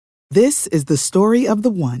This is the story of the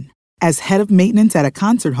one. As head of maintenance at a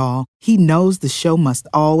concert hall, he knows the show must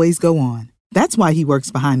always go on. That's why he works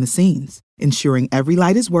behind the scenes, ensuring every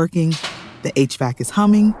light is working, the HVAC is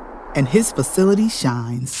humming, and his facility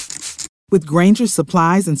shines. With Grainger's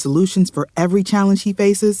supplies and solutions for every challenge he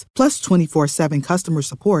faces, plus 24/7 customer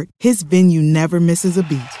support, his venue never misses a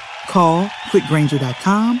beat. Call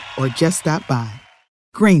quickgrainger.com or just stop by.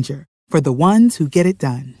 Grainger, for the ones who get it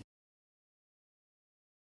done.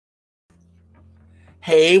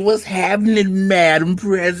 Hey, what's happening, Madam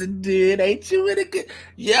President? Ain't you in a good...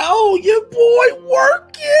 Yo, your boy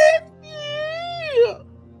working?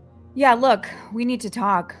 Yeah, look, we need to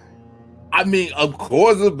talk. I mean, of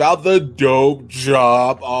course, about the dope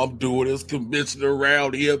job I'm doing as commissioner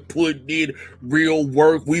around here, putting in real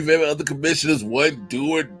work. We've had other commissioners wasn't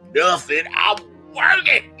doing nothing. I'm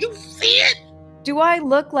working. You see it? Do I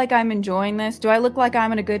look like I'm enjoying this? Do I look like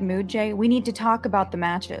I'm in a good mood, Jay? We need to talk about the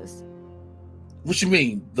matches. What you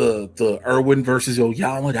mean? The Irwin versus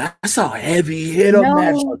Oyama? That's a heavy hitter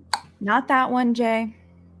match. Not that one, Jay.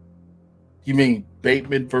 You mean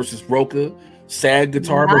Bateman versus Roka? Sad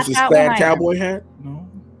guitar versus sad cowboy hat?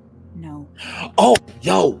 No. Oh,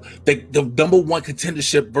 yo, the number one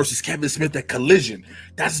contendership versus Kevin Smith at Collision.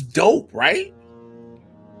 That's dope, right?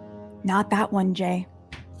 Not that one, Jay.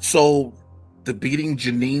 So, the beating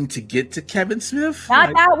Janine to get to Kevin Smith?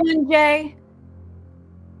 Not that one, Jay.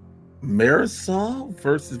 Marisol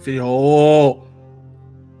versus Video. Oh,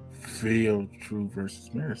 Video Drew versus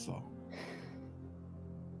Marisol.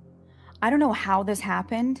 I don't know how this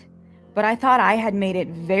happened, but I thought I had made it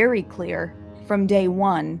very clear from day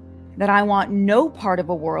one that I want no part of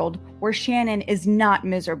a world where Shannon is not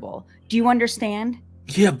miserable. Do you understand?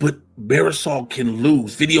 Yeah, but Marisol can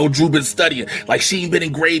lose. Video Drew been studying. Like, she ain't been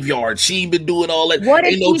in graveyard. She ain't been doing all that. What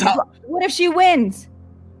if she wins?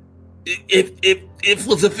 If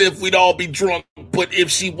was a fifth, we'd all be drunk. But if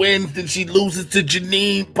she wins, then she loses to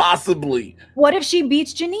Janine, possibly. What if she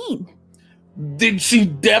beats Janine? Then she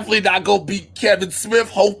definitely not gonna beat Kevin Smith,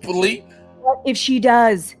 hopefully. What if she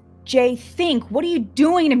does? Jay, think. What are you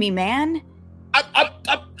doing to me, man?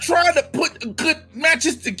 I'm trying to put good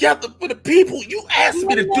matches together for the people. You asked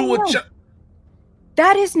me to do a job.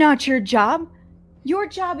 That is not your job. Your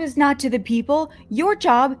job is not to the people. Your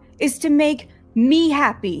job is to make me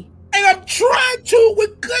happy. And I'm trying to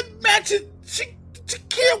with good matches. She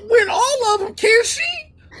can't win all of them, can she?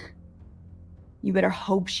 You better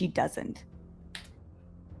hope she doesn't.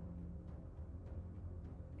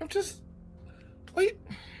 I'm just... Wait.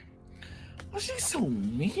 Why is she so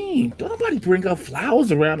mean? Don't nobody bring up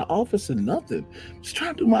flowers around the office or nothing. I'm just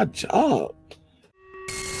trying to do my job.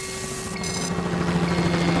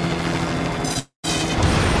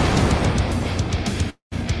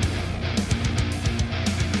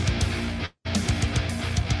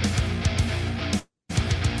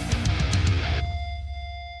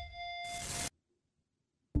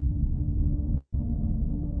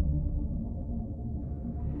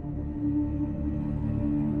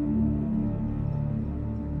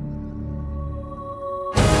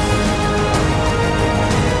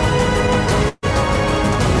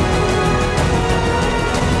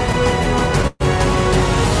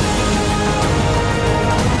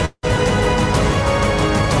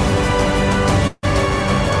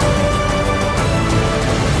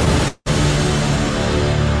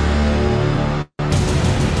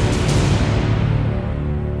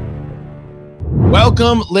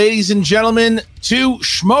 Welcome, ladies and gentlemen, to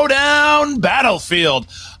Schmodown Battlefield.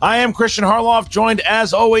 I am Christian Harloff, joined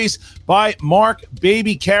as always by Mark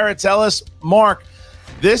Baby Caratellis. Mark,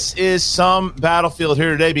 this is some Battlefield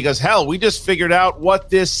here today because, hell, we just figured out what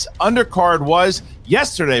this undercard was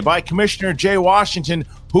yesterday by Commissioner Jay Washington,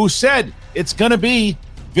 who said it's going to be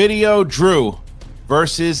Video Drew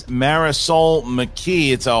versus Marisol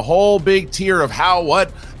McKee. It's a whole big tier of how, what,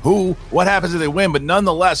 who, what happens if they win. But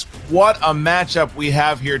nonetheless, what a matchup we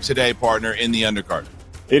have here today, partner, in the undercard.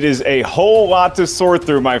 It is a whole lot to sort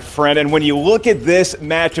through, my friend. And when you look at this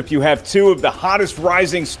matchup, you have two of the hottest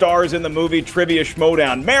rising stars in the movie Trivia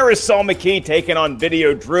Schmodown. Marisol McKee taking on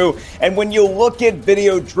Video Drew. And when you look at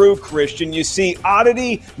Video Drew, Christian, you see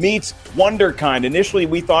oddity meets wonderkind. Initially,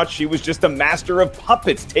 we thought she was just a master of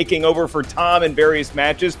puppets taking over for Tom in various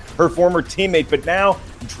matches, her former teammate. But now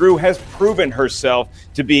Drew has proven herself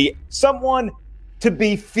to be someone to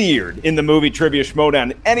be feared in the movie Trivia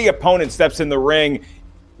Schmodown. Any opponent steps in the ring,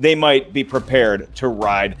 they might be prepared to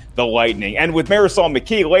ride the lightning. And with Marisol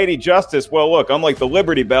McKee, Lady Justice, well, look, unlike the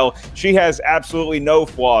Liberty Bell, she has absolutely no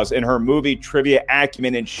flaws in her movie trivia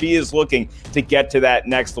acumen, and she is looking to get to that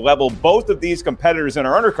next level. Both of these competitors in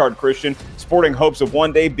our undercard, Christian, sporting hopes of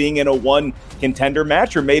one day being in a one contender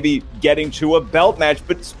match or maybe getting to a belt match.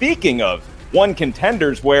 But speaking of one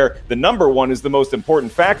contenders, where the number one is the most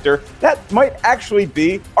important factor, that might actually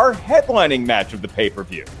be our headlining match of the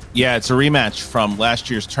pay-per-view. Yeah, it's a rematch from last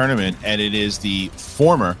year's tournament, and it is the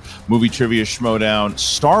former Movie Trivia Schmodown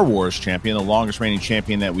Star Wars champion, the longest reigning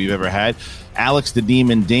champion that we've ever had, Alex the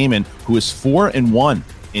Demon Damon, who is 4-1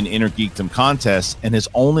 in Inner Geekdom contests, and his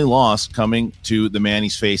only loss coming to the man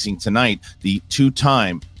he's facing tonight, the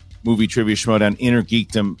two-time Movie Trivia Schmodown Inner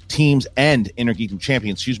Geekdom teams and Inner Geekdom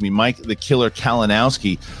champion, Mike the Killer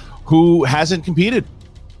Kalinowski, who hasn't competed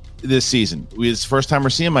this season. It's the first time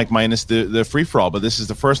we're seeing Mike minus the free-for-all, but this is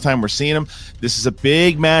the first time we're seeing him. This is a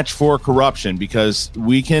big match for Corruption because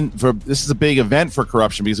this is a big event for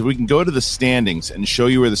Corruption because if we can go to the standings and show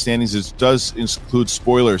you where the standings is, does include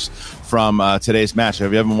spoilers from today's match.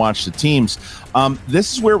 If you haven't watched the teams,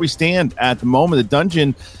 this is where we stand at the moment. The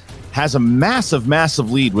Dungeon has a massive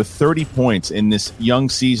lead with 30 points in this young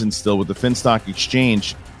season still, with the Finstock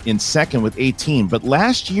Exchange in second with 18. But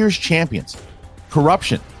last year's champions,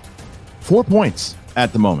 Corruption, 4 points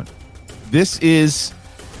at the moment. This is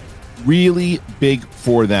really big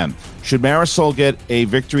for them. Should Marisol get a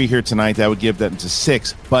victory here tonight, that would give them to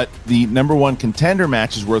 6. But the number one contender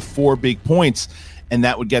match is worth 4 big points, and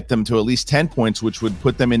that would get them to at least 10 points, which would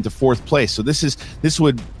put them into 4th place. So this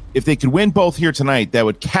would, if they could win both here tonight, that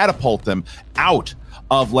would catapult them out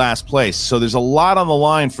of last place. So there's a lot on the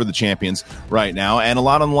line for the champions right now, and a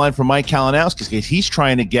lot on the line for Mike Kalinowski because he's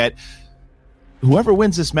trying to get whoever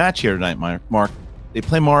wins this match here tonight, Mark. They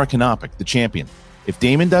play Mara Kanopic, the champion. If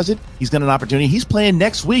Damon does it, he's got an opportunity. He's playing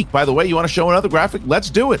next week. By the way, you want to show another graphic? Let's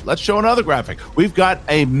do it. Let's show another graphic. We've got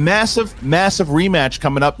a massive rematch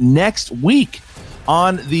coming up next week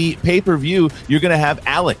on the pay-per-view. You're going to have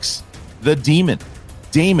Alex, the Demon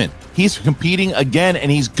Damon. He's competing again, and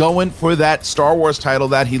he's going for that Star Wars title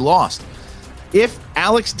that he lost. If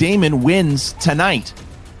Alex Damon wins tonight,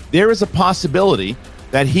 there is a possibility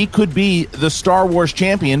that he could be the Star Wars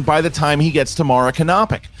champion by the time he gets to Mara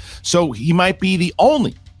Kanopic. So he might be the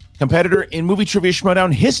only competitor in Movie Trivia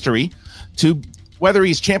Schmodown history to, whether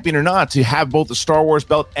he's champion or not, to have both the Star Wars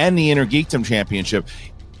belt and the Inner Geekdom championship.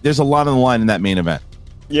 There's a lot on the line in that main event.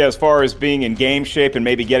 Yeah, as far as being in game shape and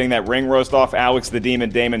maybe getting that ring roast off, Alex the Demon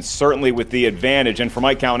Damon certainly with the advantage. And for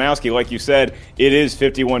Mike Kalinowski, like you said, it is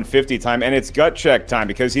 51-50 time, and it's gut check time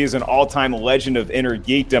because he is an all-time legend of Inner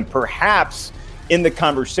Geekdom, perhaps in the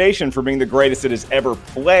conversation for being the greatest that has ever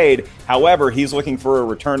played. However, he's looking for a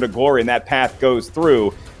return to glory, and that path goes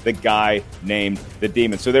through the guy named the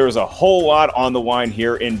Demon. So there was a whole lot on the line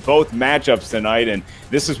here in both matchups tonight, and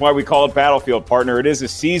this is why we call it Battlefield, partner. It is a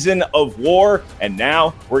season of war, and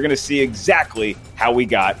now we're going to see exactly how we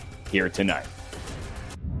got here tonight.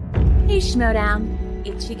 Hey Schmodown,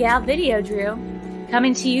 it's your gal Video Drew,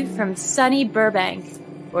 coming to you from sunny Burbank,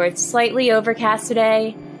 where it's slightly overcast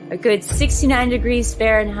today, a good 69 degrees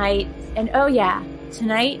Fahrenheit, and oh yeah,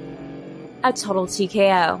 tonight, a total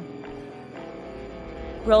TKO.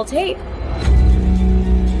 Roll tape.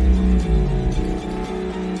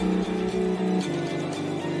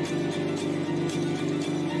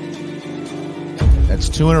 That's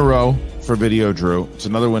 2 in a row for Video Drew. It's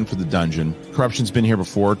another win for the Dungeon. Corruption's been here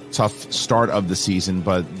before. Tough start of the season,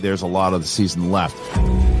 but there's a lot of the season left.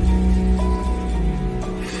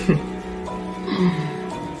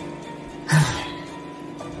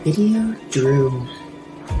 Video Drew,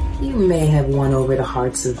 you may have won over the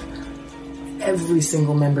hearts of every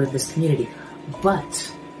single member of this community,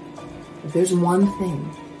 but if there's one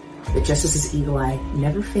thing that Justice's eagle eye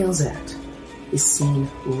never fails at, is seeing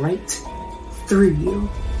right through you.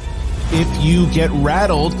 If you get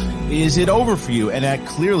rattled, is it over for you? And that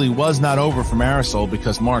clearly was not over for Marisol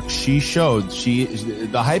because, Mark, she showed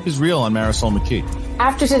the hype is real on Marisol McKee.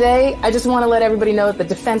 After today, I just want to let everybody know that the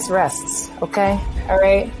defense rests, okay? All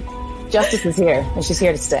right? Justice is here, and she's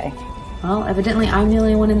here to stay. Well, evidently I'm the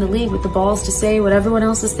only one in the league with the balls to say what everyone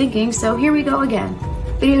else is thinking, so here we go again.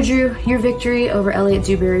 Video Drew, your victory over Elliot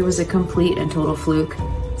Dewberry was a complete and total fluke.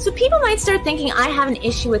 So people might start thinking I have an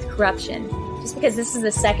issue with Corruption, just because this is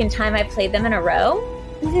the second time I played them in a row?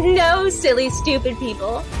 No, silly, stupid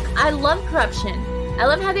people. I love Corruption. I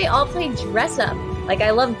love how they all play dress up. Like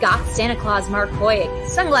I love Goth Santa Claus Mark Hoyt,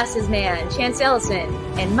 Sunglasses Man, Chance Ellison,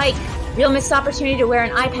 and Mike, real missed opportunity to wear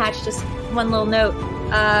an eye patch, just one little note.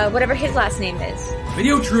 Whatever his last name is.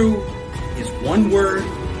 Video Drew is one word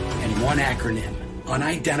and one acronym.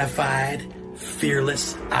 unidentified,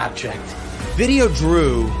 fearless object. Video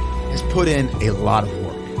Drew has put in a lot of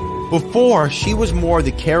work. Before, she was more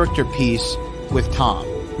the character piece with Tom.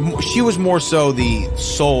 She was more so the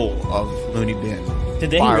soul of Looney Bin.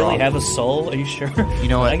 Did they really have a soul? Are you sure? You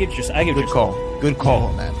know what? I get Good call. Good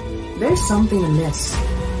call, man. There's something amiss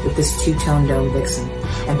with this two-tone dome vixen,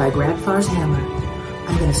 and by Grabthar's hammer,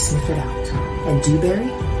 I'm gonna sniff it out. And Dewberry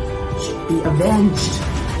should be avenged.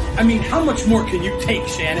 I mean, how much more can you take,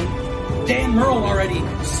 Shannon? Dan Murrell already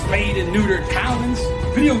spayed and neutered Collins.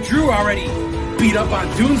 Video Drew already beat up on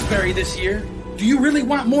Doonesbury this year. Do you really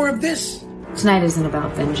want more of this? Tonight isn't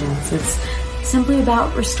about vengeance. It's simply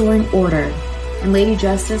about restoring order. And Lady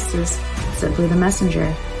Justice is simply the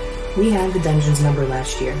messenger. We had the dungeon's number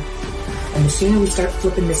last year. And the sooner we start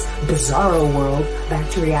flipping this bizarro world back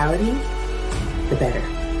to reality, the better.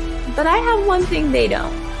 But I have one thing they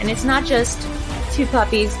don't, and it's not just 2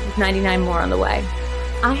 puppies with 99 more on the way.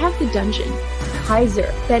 I have the dungeon,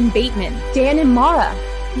 Kaiser, Ben Bateman, Dan and Mara,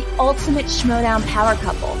 the ultimate Schmodown power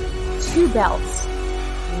couple. 2 belts,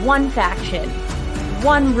 1 faction,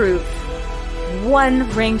 1 roof, 1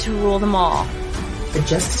 ring to rule them all. The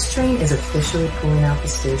Justice Train is officially pulling out the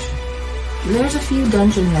station. There's a few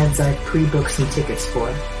dungeon heads I've pre-booked some tickets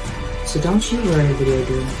for. So don't you worry, Video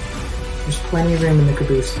Drew. There's plenty of room in the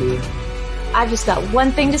caboose for you. I've just got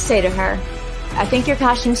one thing to say to her. I think your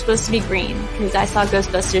costume's supposed to be green, because I saw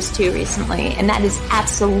Ghostbusters 2 recently, and that is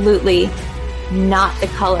absolutely not the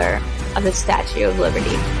color of the Statue of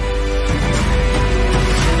Liberty.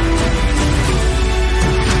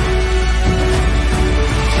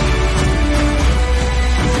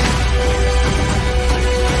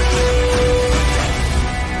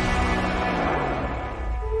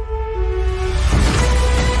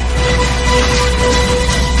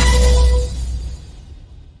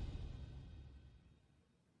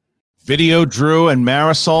 Video Drew and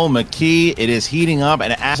Marisol McKee. It is heating up,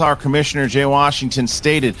 and as our commissioner, Jay Washington,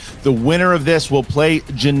 stated, the winner of this will play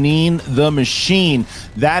Janine the Machine.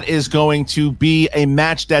 That is going to be a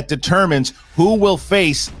match that determines who will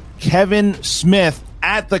face Kevin Smith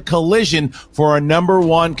at the Collision for a number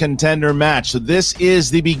 1 contender match. So this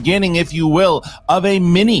is the beginning, if you will, of a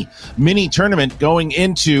mini tournament going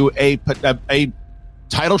into a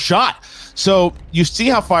title shot. So you see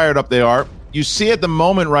how fired up they are. You see at the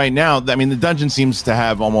moment right now, I mean, the dungeon seems to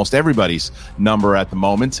have almost everybody's number at the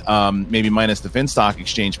moment, maybe minus the Finstock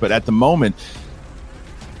Exchange, but at the moment.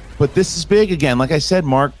 But this is big again. Like I said,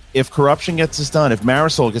 Mark, if Corruption gets this done, if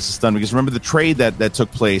Marisol gets this done, because remember the trade that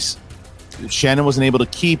took place, Shannon wasn't able to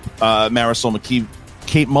keep Marisol McKee.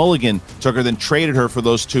 Kate Mulligan took her, then traded her for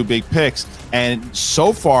those 2 big picks. And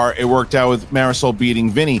so far, it worked out with Marisol beating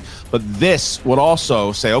Vinny. But this would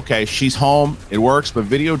also say, okay, she's home. It works. But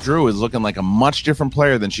Video Drew is looking like a much different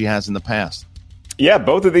player than she has in the past. Yeah,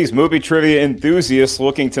 both of these movie trivia enthusiasts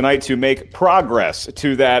looking tonight to make progress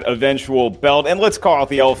to that eventual belt. And let's call out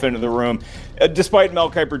the elephant in the room. Despite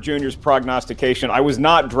Mel Kiper Jr.'s prognostication, I was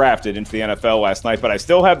not drafted into the NFL last night, but I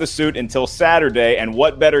still have the suit until Saturday, and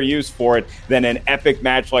what better use for it than an epic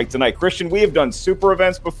match like tonight? Christian, we have done super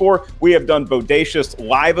events before. We have done bodacious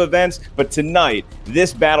live events, but tonight,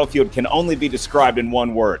 this battlefield can only be described in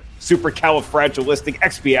one word: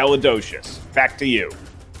 supercalifragilisticexpialidocious. Back to you.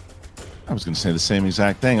 I was going to say the same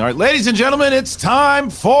exact thing. All right, ladies and gentlemen, it's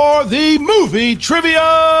time for the Movie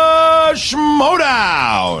Trivia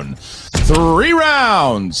Schmodown. 3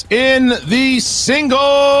 rounds in the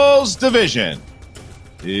singles division.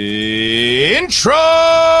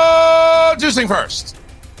 Introducing first.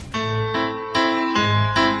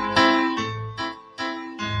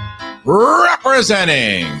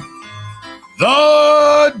 Representing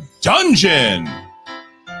the Dungeon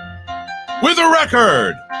with a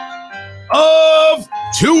record of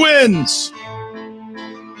 2 wins,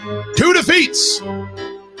 2 defeats.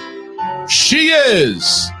 She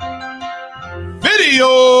is Video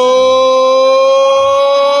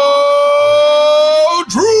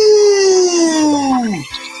Drew.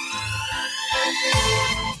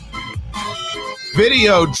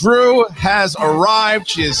 Video Drew has arrived.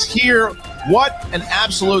 She is here. What an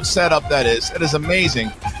absolute setup that is. It is amazing.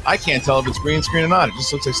 I can't tell if it's green screen or not. It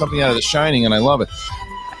just looks like something out of The Shining, and I love it.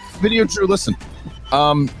 Video Drew, listen,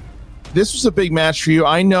 this was a big match for you.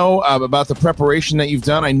 I know about the preparation that you've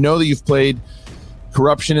done. I know that you've played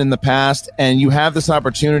Corruption in the past, and you have this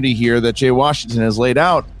opportunity here that Jay Washington has laid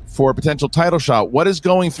out for a potential title shot. What is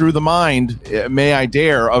going through the mind, may I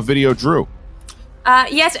dare, of Video Drew?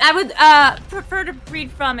 Yes, I would prefer to read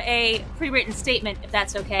from a pre-written statement, if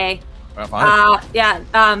that's okay.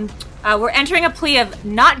 Fine. We're entering a plea of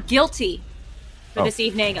not guilty for this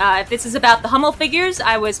evening. If this is about the Hummel figures,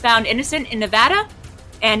 I was found innocent in Nevada.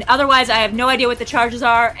 And otherwise, I have no idea what the charges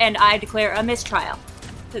are, and I declare a mistrial.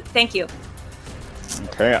 Thank you.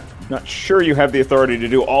 Okay, I'm not sure you have the authority to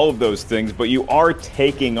do all of those things, but you are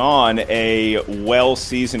taking on a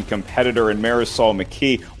well-seasoned competitor in Marisol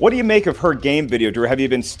McKee. What do you make of her game video, Drew? Have you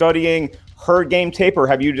been studying her game tape, or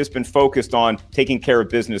have you just been focused on taking care of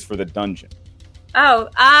business for the dungeon? Oh,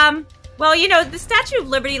 well, the Statue of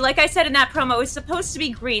Liberty, like I said in that promo, is supposed to be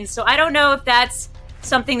green, so I don't know if that's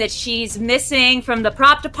something that she's missing from the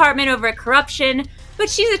prop department over at Corruption. But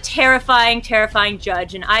she's a terrifying, terrifying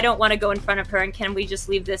judge, and I don't want to go in front of her, and can we just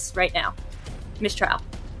leave this right now? Mistrial.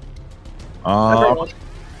 Well,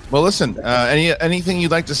 listen, anything you'd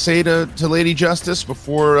like to say to Lady Justice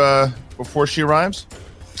before she arrives?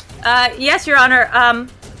 Yes, Your Honor.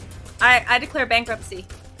 I declare bankruptcy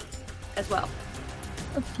as well.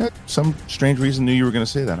 Some strange reason knew you were going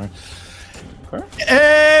to say that. Right? Okay.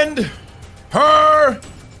 And her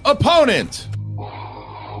opponent.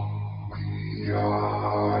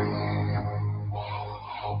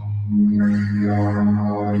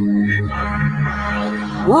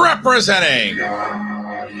 Representing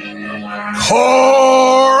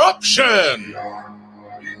Corruption.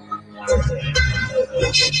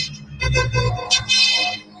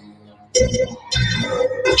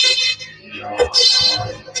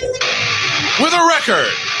 With a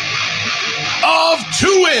record of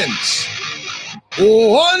 2 wins,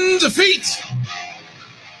 1 defeat,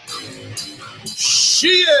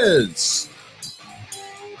 she is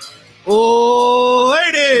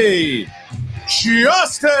Lady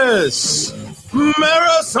Justice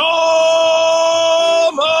Marisol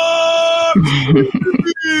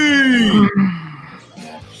McKee.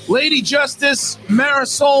 Lady Justice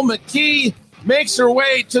Marisol McKee makes her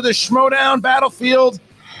way to the Schmodown battlefield.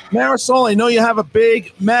 Marisol, I know you have a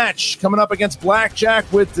big match coming up against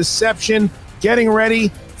Blackjack with Deception, getting ready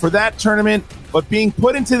for that tournament, but being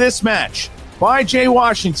put into this match by Jay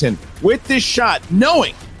Washington with this shot,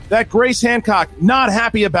 knowing that Grace Hancock not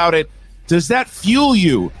happy about it, does that fuel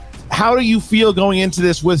you? How do you feel going into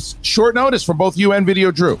this with short notice from both you and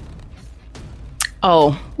Video Drew?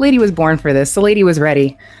 Oh, Lady was born for this. The Lady was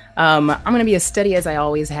ready. I'm going to be as steady as I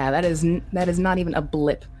always have. That is not even a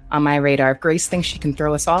blip on my radar. If Grace thinks she can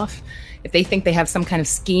throw us off, if they think they have some kind of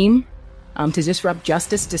scheme to disrupt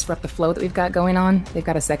justice, disrupt the flow that we've got going on, they've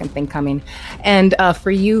got a second thing coming. And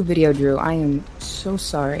for you, Video Drew, I am so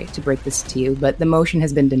sorry to break this to you, but the motion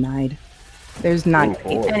has been denied. There's not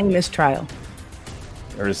any mistrial.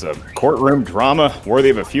 There's a courtroom drama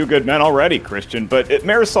worthy of a few good men already, Christian. But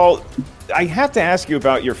Marisol, I have to ask you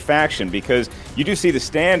about your faction, because you do see the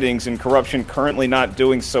standings and Corruption currently not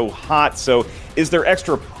doing so hot. So is there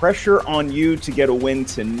extra pressure on you to get a win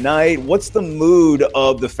tonight? What's the mood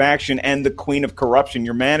of the faction and the Queen of Corruption,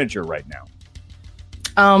 your manager, right now?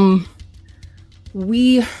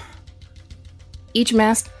 Each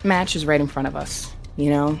match is right in front of us,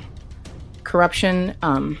 Corruption,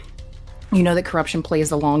 you know that Corruption plays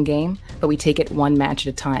the long game, but we take it one match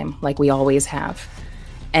at a time, like we always have.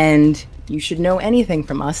 And you should know anything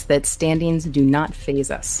from us that standings do not faze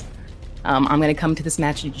us. I'm going to come to this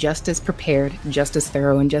match just as prepared, just as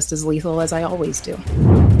thorough, and just as lethal as I always do.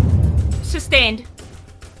 Sustained.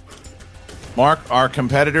 Mark, our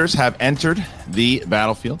competitors have entered the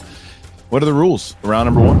battlefield. What are the rules for round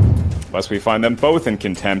number 1? Lest we find them both in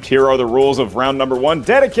contempt, here are the rules of round number 1,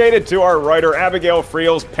 dedicated to our writer Abigail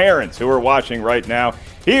Friel's parents who are watching right now.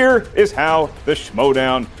 Here is how the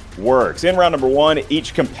Schmodown works. In round number 1,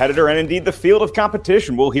 each competitor, and indeed the field of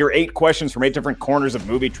competition, will hear 8 questions from 8 different corners of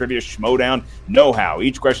movie trivia Schmodown know-how.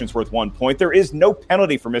 Each question is worth 1 point. There is no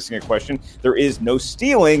penalty for missing a question. There is no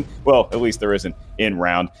stealing. Well, at least there isn't in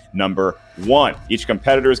round number 1. Each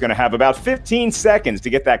competitor is going to have about 15 seconds to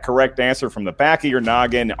get that correct answer from the back of your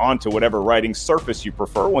noggin onto whatever writing surface you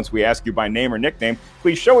prefer. Once we ask you by name or nickname,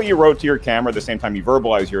 please show what you wrote to your camera at the same time you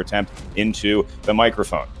verbalize your attempt into the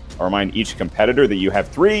microphone. I'll remind each competitor that you have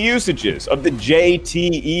 3 usages of the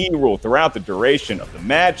JTE rule throughout the duration of the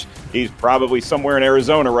match. He's probably somewhere in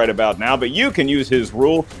Arizona right about now, but you can use his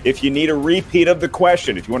rule if you need a repeat of the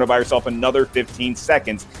question, if you want to buy yourself another 15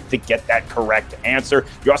 seconds to get that correct answer.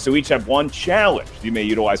 You also each have 1 challenge you may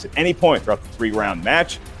utilize at any point throughout the 3-round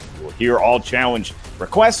match. You will hear all challenge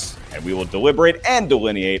requests, and we will deliberate and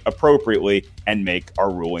delineate appropriately and make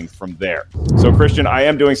our ruling from there. So, Christian, I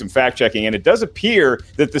am doing some fact-checking, and it does appear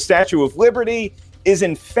that the Statue of Liberty is,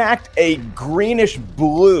 in fact, a greenish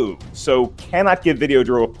blue, so cannot give Video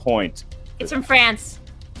Drew a point. It's from France.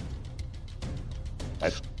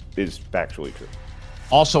 That is factually true.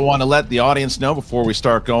 Also want to let the audience know before we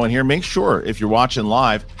start going here, make sure if you're watching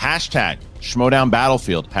live, hashtag Schmodown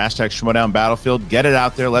Battlefield. Hashtag Schmodown Battlefield. Get it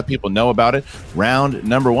out there. Let people know about it. Round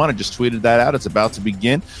number 1. I just tweeted that out. It's about to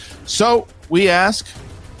begin. So we ask,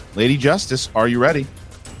 Lady Justice, are you ready?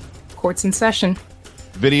 Court's in session.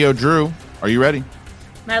 Video Drew, are you ready?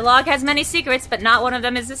 My log has many secrets, but not one of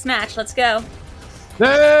them is this match. Let's go.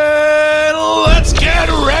 Then let's get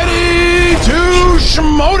ready to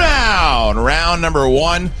Schmodown. Round number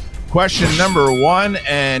 1. Question number 1.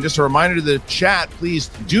 And just a reminder to the chat, please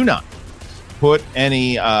do not put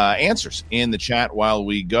any answers in the chat while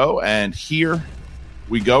we go. And here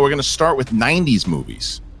we go. We're going to start with 90s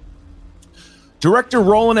movies. Director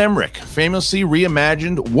Roland Emmerich famously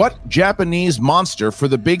reimagined what Japanese monster for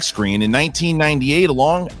the big screen in 1998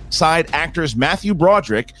 alongside actors Matthew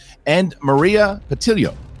Broderick and Maria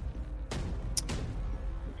Patillo?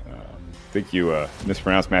 I think you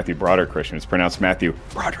mispronounced Matthew Broderick, Christian. It's pronounced Matthew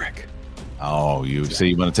Broderick. Oh, you say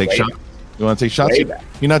you want to take shots? You want to take shots?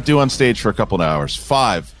 You're not due on stage for a couple of hours.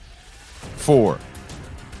 5, 4,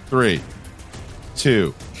 3,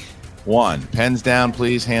 2, 1. Pens down,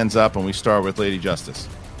 please. Hands up, and we start with Lady Justice.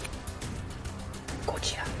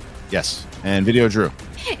 Gotcha. Yes, and Video Drew.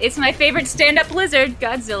 It's my favorite stand-up lizard,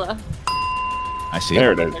 Godzilla. I see.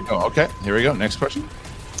 There it is. Okay, here we go. Next question.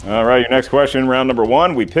 All right, your next question, round number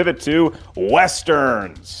 1. We pivot to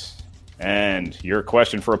Westerns. And your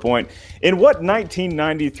question for a point. In what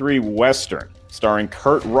 1993 Western, starring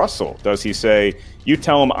Kurt Russell, does he say, "You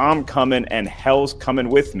tell him I'm coming and hell's coming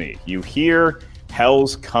with me. You hear,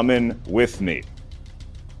 hell's coming with me"?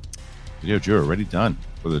 Video Drew, already done.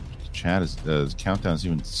 Well, the chat is the countdown's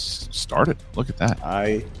even started. Look at that.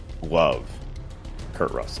 I love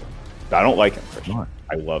Kurt Russell. I don't like him, Christian.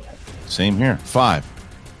 I love him. Same here. 5,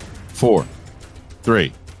 4,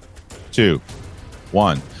 3, 2,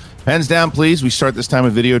 1. Pens down, please. We start this time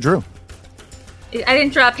with Video Drew. I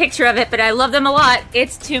didn't draw a picture of it, but I love them a lot.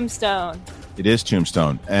 It's Tombstone. It is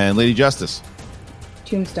Tombstone. And Lady Justice.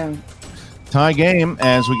 Tombstone. Tie game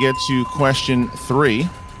as we get to question 3.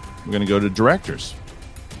 We're going to go to directors.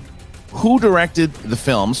 Who directed the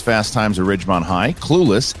films Fast Times at Ridgemont High,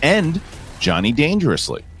 Clueless, and Johnny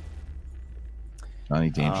Dangerously?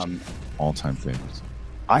 Johnny Dangerously, all-time favorites.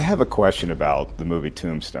 I have a question about the movie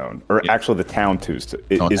Tombstone, or actually the town Tombstone.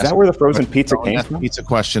 Don't Is ask that where the frozen me. pizza Don't came ask from? Pizza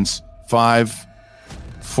questions. 5,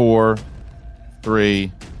 4,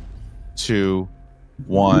 3, 2,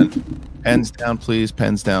 1. Pens down, please.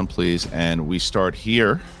 Pens down, please. And we start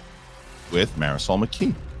here with Marisol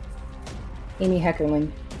McKee. Amy Heckerling.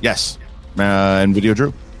 Yes. And Video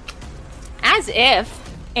Drew. As if.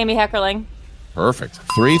 Amy Heckerling. Perfect.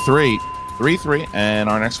 3-3. 3-3. And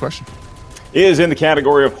our next question is in the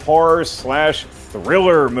category of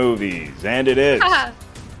horror/thriller movies, and it is.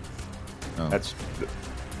 That's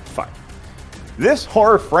fine. This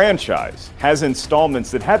horror franchise has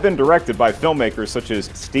installments that have been directed by filmmakers such as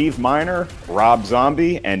Steve Miner, Rob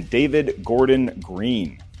Zombie, and David Gordon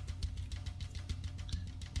Green.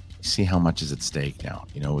 See how much is at stake now,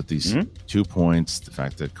 with these 2 points, the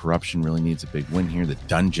fact that corruption really needs a big win here, the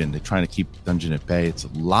dungeon, they're trying to keep dungeon at bay. It's a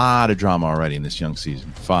lot of drama already in this young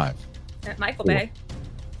season. 5, At Michael 4, Bay.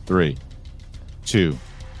 3, 2,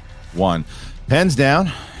 1. Pens down,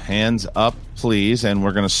 hands up, please. And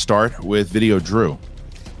we're going to start with Video Drew.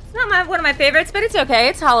 It's not one of my favorites, but it's okay.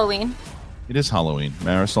 It's Halloween. It is Halloween.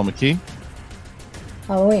 Marisol McKee.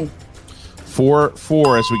 Halloween.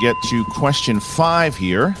 4-4 as we get to question 5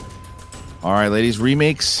 here. All right, ladies,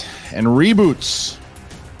 remakes and reboots.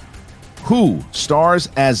 Who stars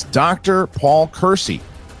as Dr. Paul Kersey,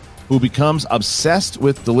 who becomes obsessed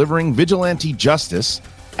with delivering vigilante justice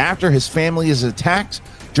after his family is attacked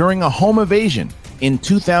during a home invasion in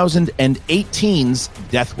 2018's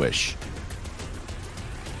Death Wish?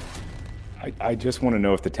 I just want to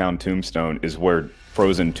know if the town Tombstone is where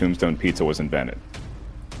frozen Tombstone pizza was invented.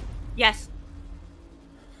 Yes.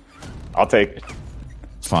 I'll take it.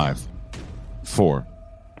 5, 4,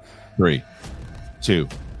 3, 2,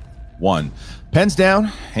 1. Pens down,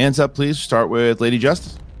 hands up, please. Start with Lady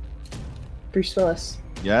Justice. Bruce Willis.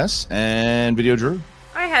 Yes, and Video Drew.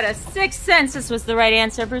 I had a sixth sense this was the right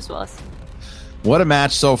answer, Bruce Willis. What a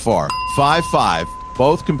match so far. 5-5.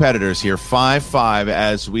 Both competitors here, 5-5,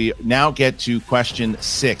 as we now get to question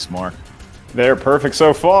 6, Mark. They're perfect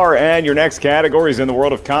so far, and your next category is in the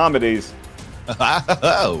world of comedies.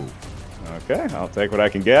 Okay, I'll take what I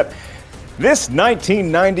can get. This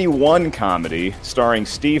 1991 comedy, starring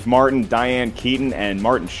Steve Martin, Diane Keaton, and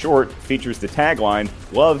Martin Short, features the tagline,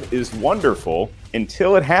 "Love is wonderful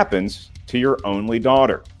until it happens to your only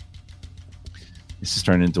daughter." This is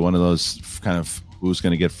turning into one of those kind of who's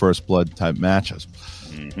going to get first blood type matches.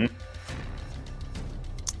 Mm-hmm.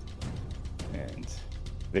 And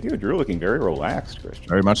Video Drew looking very relaxed, Christian.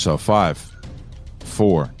 Very much so. 5,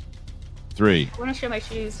 4, 3. I want to show my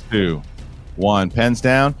shoes. 2, 1. Pens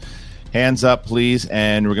down. Hands up, please.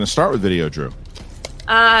 And we're going to start with Video Drew.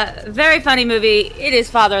 Very funny movie. It is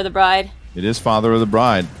Father of the Bride. It is Father of the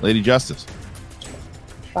Bride. Lady Justice.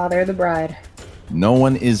 Father of the Bride. No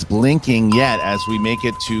one is blinking yet as we make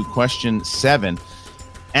it to question 7.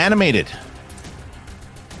 Animated.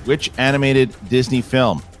 Which animated Disney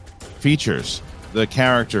film features the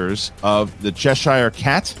characters of the Cheshire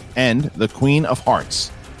Cat and the Queen of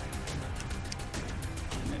Hearts?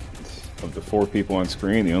 Of the 4 people on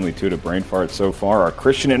screen, the only 2 to brain fart so far are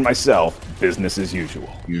Christian and myself. Business as usual.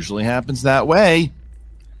 Usually happens that way.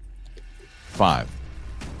 5,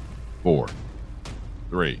 4,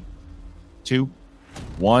 3, 2,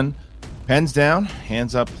 1. Pens down.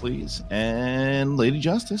 Hands up, please. And Lady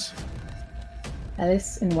Justice.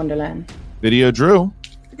 Alice in Wonderland. Video Drew.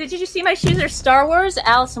 Did you see my shoes are Star Wars?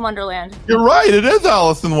 Alice in Wonderland. You're right. It is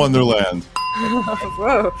Alice in Wonderland.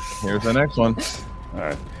 Whoa. Here's the next one. All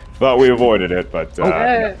right. Thought we avoided it, but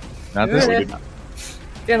not this one.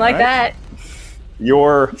 Didn't like that.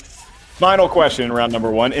 Your final question in round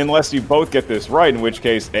number 1, unless you both get this right, in which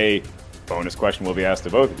case a bonus question will be asked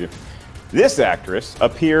to both of you. This actress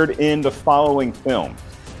appeared in the following films: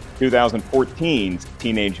 2014's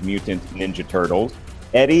Teenage Mutant Ninja Turtles,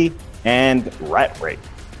 Eddie, and Rat Race.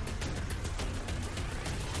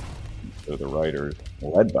 So the writers,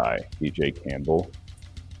 led by DJ Campbell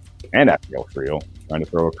and Abigail Creel, trying to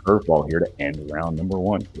throw a curveball here to end round number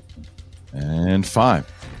 1. And 5,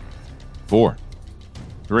 4,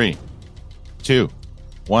 3, 2,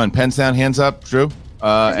 1. Pens down, hands up, Drew.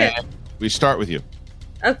 And we start with you.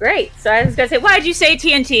 Oh, great. So I was going to say, why did you say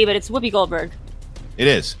TNT? But it's Whoopi Goldberg. It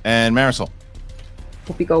is. And Marisol.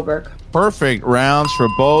 Whoopi Goldberg. Perfect rounds for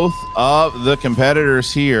both of the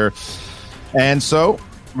competitors here. And so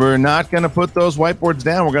we're not going to put those whiteboards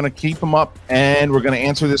down. We're going to keep them up, and we're going to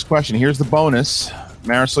answer this question. Here's the bonus.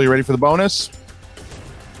 Marisol, you ready for the bonus?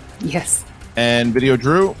 Yes. And Video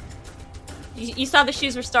Drew? You saw the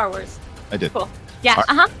shoes were Star Wars. I did. Cool. Yeah, Right.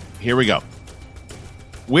 uh-huh. Here we go.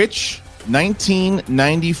 Which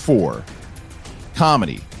 1994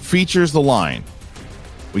 comedy features the line,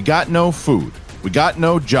 "We got no food, we got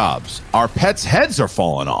no jobs, our pets' heads are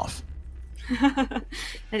falling off"? That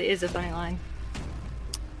is a funny line.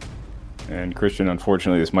 And Christian,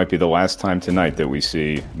 unfortunately, this might be the last time tonight that we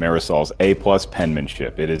see Marisol's A+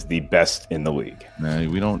 penmanship. It is the best in the league.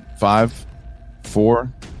 We don't. 5,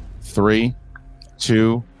 4, 3,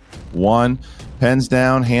 2, 1. Pens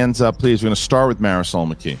down, hands up, please. We're going to start with Marisol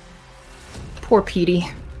McKee. Poor Petey.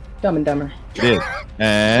 Dumb and Dumber. It is.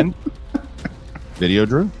 And Video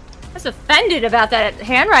Drew. I was offended about that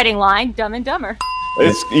handwriting line, Dumb and Dumber.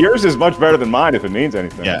 Yours is much better than mine if it means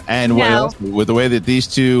anything. Yeah, and No. with the way that these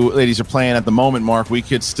two ladies are playing at the moment, Mark, we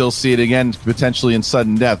could still see it again, potentially in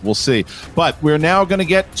sudden death. We'll see. But we're now going to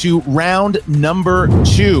get to round number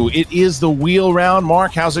 2. It is the wheel round.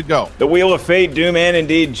 Mark, how's it go? The Wheel of Fate, Doom, and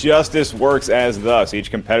indeed Justice works as thus. Each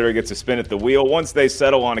competitor gets a spin at the wheel. Once they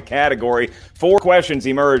settle on a category, 4 questions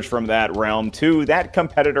emerge from that round 2. That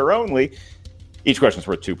competitor only. Each question is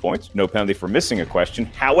worth 2 points. No penalty for missing a question.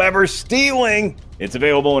 However, stealing, it's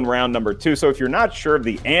available in round number 2. So if you're not sure of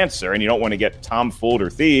the answer and you don't want to get tomfooled or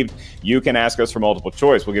thieved, you can ask us for multiple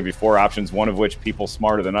choice. We'll give you 4 options, one of which people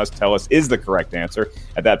smarter than us tell us is the correct answer.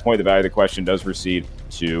 At that point, the value of the question does recede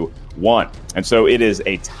to 1. And so it is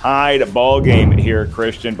a tied ball game here,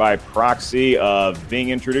 Christian, by proxy of being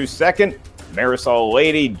introduced second. Marisol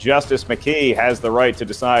Lady Justice McKee has the right to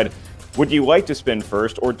decide, would you like to spin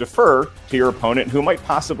first or defer to your opponent who might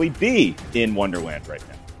possibly be in Wonderland right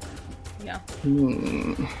now? Yeah.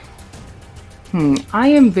 I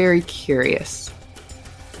am very curious.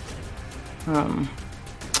 I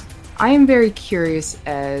am very curious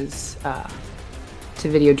as to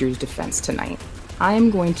Video Drew's defense tonight. I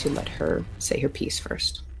am going to let her say her piece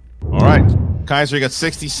first. All right. Kaiser, you got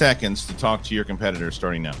 60 seconds to talk to your competitor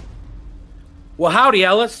starting now. Well, howdy,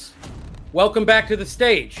 Ellis. Welcome back to the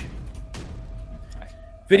stage.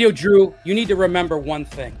 Video Drew, you need to remember one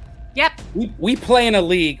thing. Yep. We play in a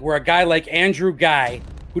league where a guy like Andrew Guy,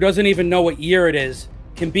 who doesn't even know what year it is,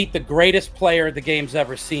 can beat the greatest player the game's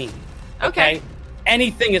ever seen. Okay?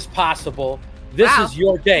 Anything is possible. This is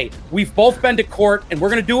your day. We've both been to court, and we're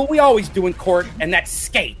going to do what we always do in court, and that's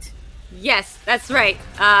skate. Yes, that's right.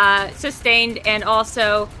 Sustained and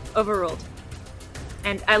also overruled.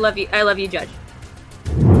 And I love you, Judge.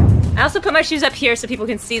 I also put my shoes up here so people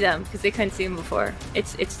can see them because they couldn't see them before.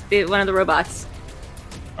 It's one of the robots.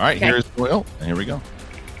 All right, here's the wheel, and here we go.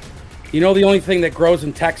 You know the only thing that grows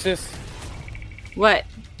in Texas? What?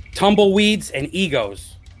 Tumbleweeds and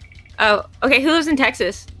egos. Oh, okay. Who lives in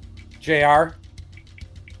Texas? JR.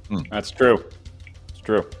 That's true. It's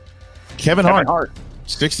true. Kevin Hart.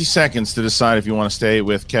 60 seconds to decide if you want to stay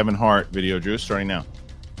with Kevin Hart. Video Drew, starting now.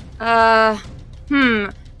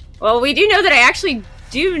 Well, we do know that I actually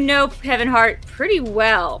do know Kevin Hart pretty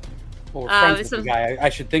well. Well, we're friends with the guy. I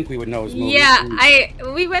should think we would know his movies.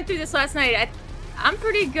 Yeah, we went through this last night. I'm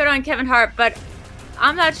pretty good on Kevin Hart, but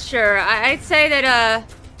I'm not sure. I'd say that,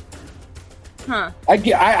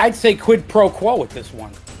 I'd say quid pro quo with this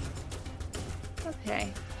one.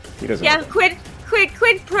 Okay. He doesn't. Yeah, quid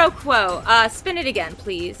pro quo. Spin it again,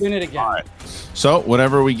 please. Spin it again. All right. So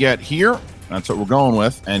whatever we get here, that's what we're going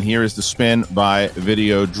with. And here is the spin by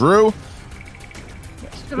Video Drew.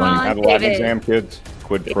 Come on, have a lab exam, kids.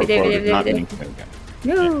 Quid pro quo does not mean anything.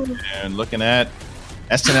 No. And looking at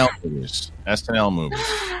SNL movies. SNL movies.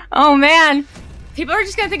 Oh man, people are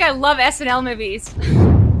just gonna think I love SNL movies.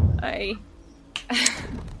 I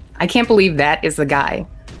can't believe that is the guy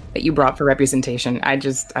that you brought for representation. I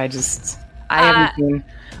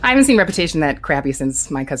haven't seen Reputation that crappy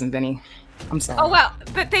since My Cousin Vinny. I'm sorry. Oh well,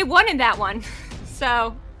 but they won in that one,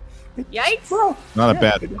 so yikes. Not a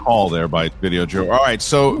bad call there by Video Drew. All right,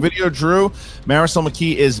 so Video Drew, Marisol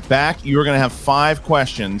McKee is back. You're going to have 4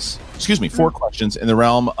 questions in the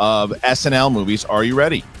realm of SNL movies. Are you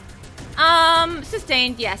ready?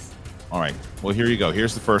 Sustained, yes. All right, well, here you go.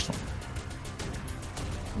 Here's the first one.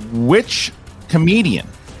 Which comedian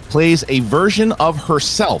plays a version of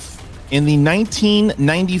herself in the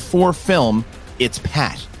 1994 film It's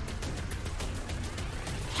Pat?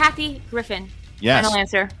 Kathy Griffin. Yes. Final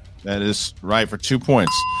answer. That is right for 2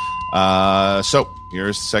 points. So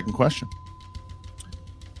here's the second question.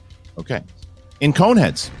 Okay. In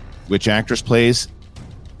Coneheads, which actress plays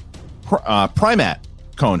Primat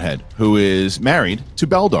Conehead, who is married to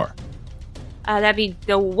Beldar? That'd be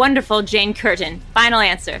the wonderful Jane Curtin. Final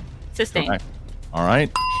answer. Sustained. Okay. All right.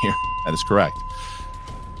 Here, that is correct.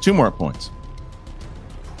 2 more points.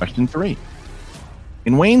 Question 3.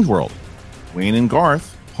 In Wayne's World, Wayne and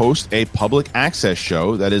Garth host a public access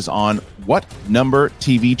show that is on what number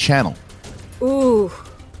TV channel? Ooh.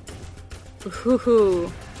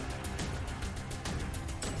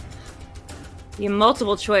 You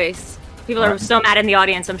multiple choice. People are so mad in the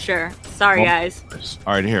audience, I'm sure. Sorry, guys.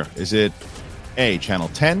 All right, here. Is it A, channel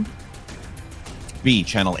 10, B,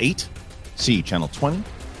 channel 8, C, channel 20,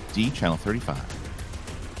 D, channel 35?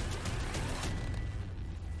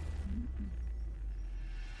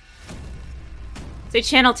 Say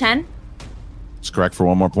channel 10. It's correct for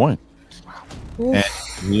 1 more point.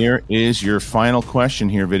 Oof. And here is your final question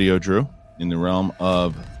here, Video Drew, in the realm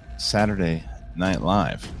of Saturday Night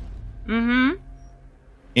Live. Mm-hmm.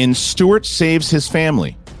 In Stuart Saves His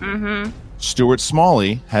Family, Stuart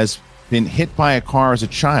Smalley has been hit by a car as a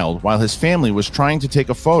child while his family was trying to take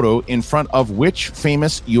a photo in front of which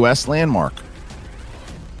famous U.S. landmark?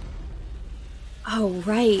 Oh,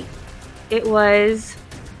 right. It was...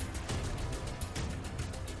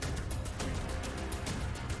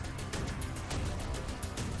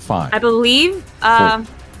 Five. I believe,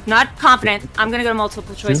 not confident. I'm going to go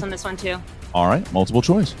multiple choice 2. on this one, too. All right, multiple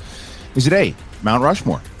choice. Is it A, Mount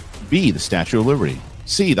Rushmore, B, the Statue of Liberty,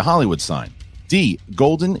 C, the Hollywood sign, D,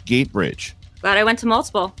 Golden Gate Bridge? Glad I went to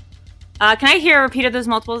multiple. Can I hear a repeat of those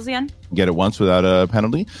multiples again? Get it once without a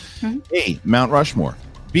penalty. A, Mount Rushmore,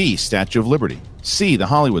 B, Statue of Liberty, C, the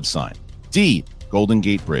Hollywood sign, D, Golden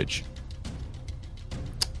Gate Bridge.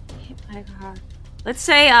 Let's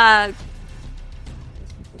say,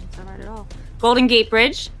 Golden Gate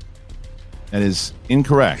Bridge. That is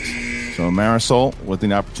incorrect. So Marisol with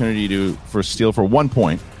an opportunity to steal for 1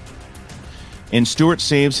 point. In Stuart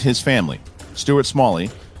Saves His Family, Stuart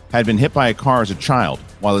Smalley had been hit by a car as a child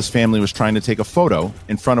while his family was trying to take a photo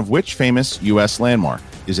in front of which famous U.S. landmark?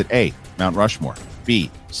 Is it A, Mount Rushmore,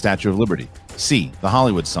 B, Statue of Liberty, C, the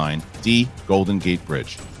Hollywood sign, D, Golden Gate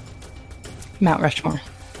Bridge? Mount Rushmore.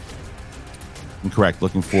 Incorrect.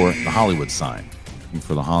 Looking for the Hollywood sign. Looking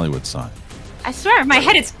for the Hollywood sign. I swear in my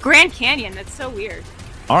head it's Grand Canyon. That's so weird.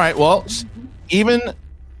 All right, well, even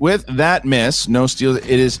with that miss, no steal. It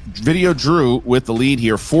is Video Drew with the lead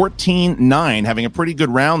here, 14-9, having a pretty good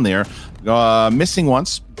round there. Missing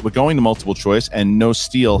once, but going to multiple choice, and no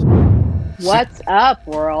steal. What's up,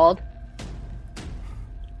 world?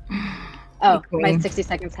 Oh, my 60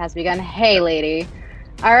 seconds has begun. Hey, lady.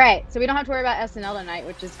 All right, so we don't have to worry about SNL tonight,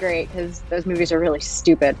 which is great because those movies are really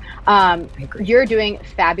stupid. You're doing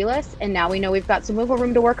fabulous, and now we know we've got some wiggle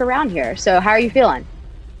room to work around here. So how are you feeling?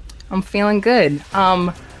 I'm feeling good.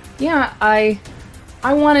 Yeah, I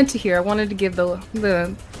I wanted to give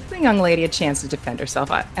the young lady a chance to defend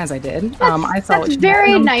herself, as I did. That's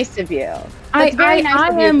very nice of you. That's very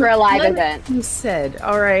nice of you for a live event. You said,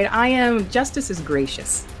 all right, justice is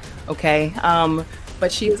gracious, okay?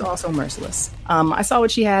 But she is also merciless. I saw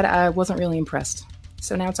what she had. I wasn't really impressed.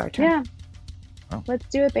 So now it's our turn. Yeah. Oh. Let's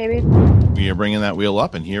do it, baby. We are bringing that wheel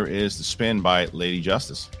up, and here is the spin by Lady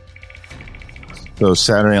Justice. So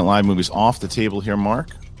Saturday Night Live movies off the table here, Mark.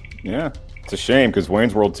 Yeah, it's a shame because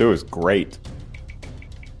Wayne's World 2 is great.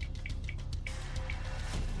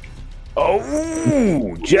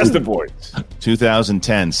 Oh, just the boys.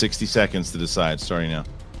 2010, 60 seconds to decide. Starting now.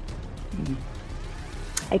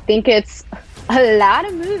 I think it's a lot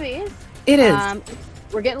of movies. It is.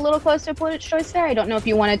 We're getting a little close to a point of choice there. I don't know if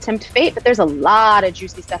you want to tempt fate, but there's a lot of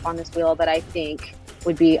juicy stuff on this wheel that I think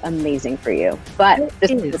would be amazing for you. But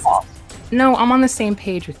this is the ball. No, I'm on the same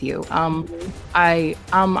page with you. I'm a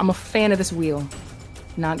fan of this wheel.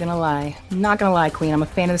 Not gonna lie, Queen. I'm a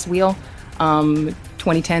fan of this wheel.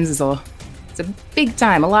 2010s is it's a big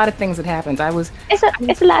time. A lot of things that happened.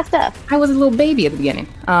 It's a lot of stuff. I was a little baby at the beginning.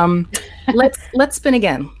 Let's spin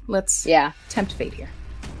again. Let's tempt fate here.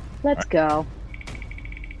 Let's go.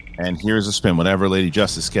 And here's a spin. Whatever Lady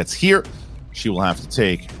Justice gets here, she will have to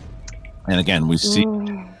take. And again, we see.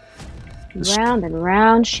 Round and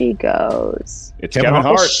round she goes. It's Kevin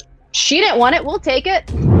Hart. She didn't want it. We'll take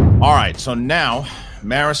it. All right. So now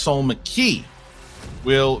Marisol McKee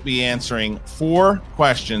will be answering 4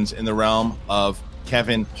 questions in the realm of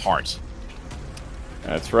Kevin Hart.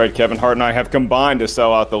 That's right. Kevin Hart and I have combined to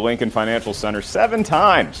sell out the Lincoln Financial Center 7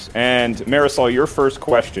 times. And Marisol, your first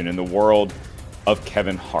question in the world of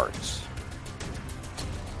Kevin Hart.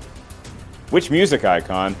 Which music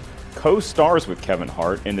icon co-stars with Kevin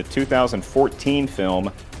Hart in the 2014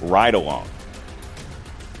 film Ride Along?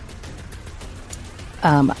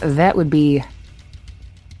 That would be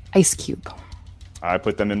Ice Cube. I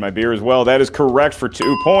put them in my beer as well. That is correct for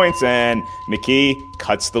 2 points, and McKee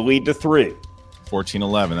cuts the lead to 3.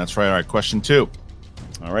 14-11. That's right. All right, question 2.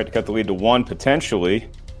 All right, to cut the lead to 1, potentially.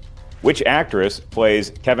 Which actress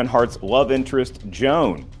plays Kevin Hart's love interest,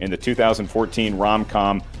 Joan, in the 2014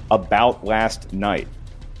 rom-com About Last Night?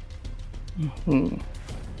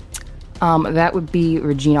 That would be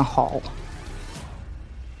Regina Hall.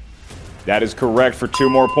 That is correct for 2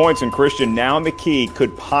 more points, and Christian, now McKee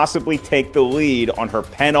could possibly take the lead on her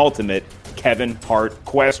penultimate Kevin Hart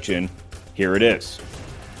question. Here it is.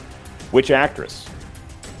 Which actress,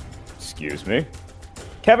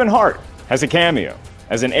 Kevin Hart has a cameo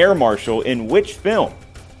as an air marshal in which film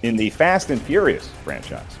in the Fast and Furious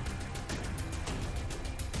franchise?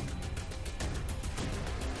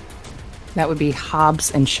 That would be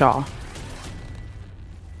Hobbs and Shaw.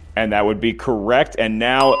 And that would be correct. And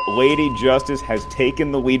now Lady Justice has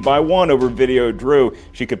taken the lead by 1 over Video Drew.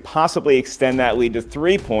 She could possibly extend that lead to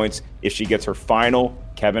 3 points if she gets her final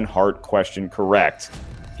Kevin Hart question correct.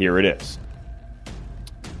 Here it is.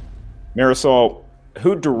 Marisol,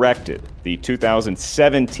 who directed the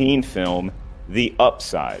 2017 film The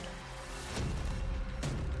Upside?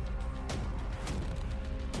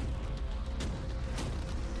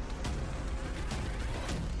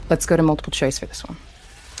 Let's go to multiple choice for this one.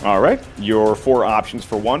 All right. Your 4 options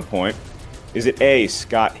for 1 point. Is it A,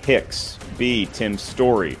 Scott Hicks, B, Tim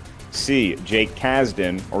Story, C, Jake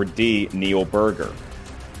Kasdan, or D, Neil Berger?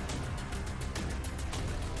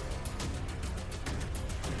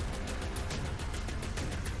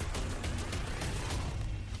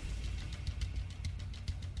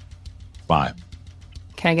 Five.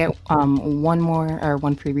 Can I get one more or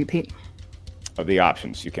one free repeat? Of the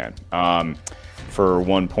options, you can. For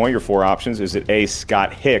 1 point, your 4 options. Is it A,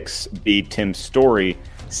 Scott Hicks, B, Tim Story,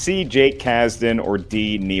 C, Jake Kasdan, or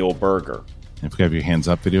D, Neil Berger? If you have your hands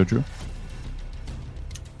up, Video Drew.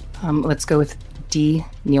 Let's go with D,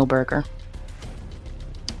 Neil Berger.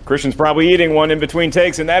 Christian's probably eating one in between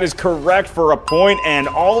takes, and that is correct for a point. And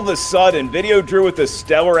all of a sudden, Video Drew with the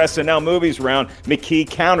stellar SNL movies round. McKee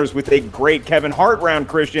counters with a great Kevin Hart round,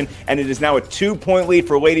 Christian, and it is now a 2-point lead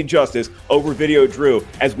for Lady Justice over Video Drew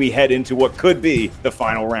as we head into what could be the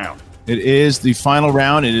final round. It is the final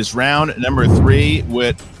round. It is round number 3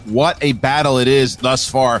 with what a battle it is thus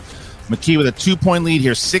far. McKee with a 2-point lead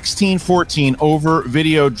here, 16-14 over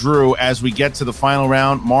Video Drew as we get to the final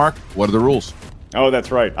round. Mark, what are the rules? Oh,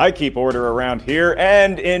 that's right. I keep order around here.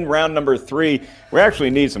 And in round number 3, we actually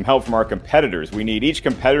need some help from our competitors. We need each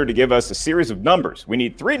competitor to give us a series of numbers. We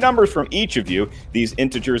need 3 numbers from each of you. These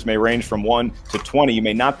integers may range from 1 to 20. You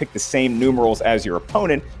may not pick the same numerals as your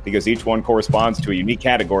opponent because each one corresponds to a unique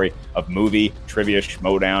category of movie, trivia,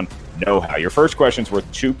 schmodown, know-how. Your first question is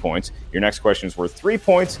worth 2 points. Your next question is worth 3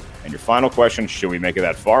 points. And your final question, should we make it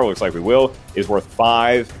that far? Looks like we will, is worth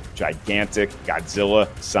 5 gigantic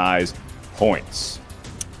Godzilla-sized points.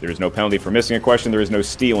 There is no penalty for missing a question. There is no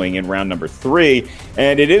stealing in round number 3.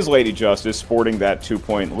 And it is Lady Justice sporting that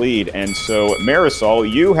 2-point lead. And so,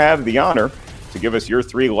 Marisol, you have the honor to give us your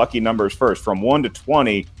 3 lucky numbers first. From 1 to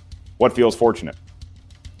 20, what feels fortunate?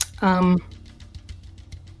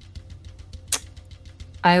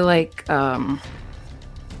 I like the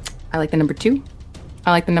number 2.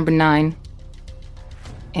 I like the number 9.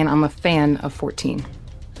 And I'm a fan of 14.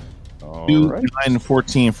 2, 9, and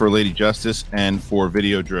 14 for Lady Justice and for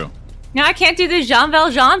Video Drew. No, I can't do the Jean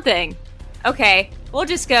Valjean thing. Okay, we'll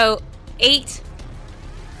just go 8,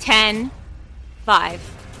 10,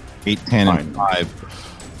 5. 8, 10, and 5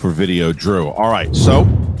 for Video Drew. All right, so,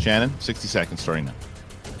 Shannon, 60 seconds starting now.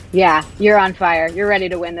 Yeah, you're on fire. You're ready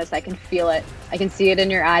to win this. I can feel it. I can see it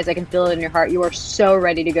in your eyes. I can feel it in your heart. You are so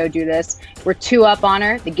ready to go do this. We're 2 up on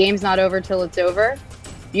her. The game's not over till it's over.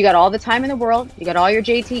 You got all the time in the world. You got all your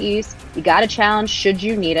JTEs. You got a challenge should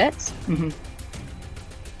you need it. Mm-hmm.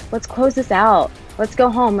 Let's close this out. Let's go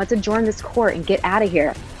home. Let's adjourn this court and get out of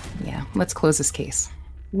here. Yeah, let's close this case.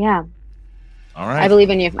 Yeah. All right. I believe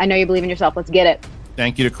in you. I know you believe in yourself. Let's get it.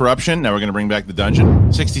 Thank you to Corruption. Now we're going to bring back the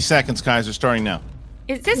dungeon. 60 seconds, Kaiser, starting now.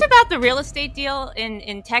 Is this about the real estate deal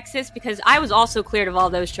in Texas? Because I was also cleared of all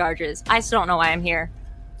those charges. I still don't know why I'm here.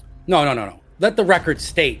 No. Let the record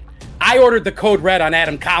state. I ordered the code red on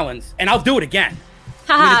Adam Collins, and I'll do it again.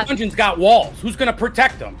 I mean, the dungeon's got walls. Who's going to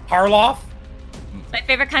protect them? Harloff? My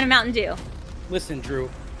favorite kind of Mountain Dew. Listen, Drew,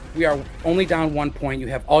 we are only down 1 point. You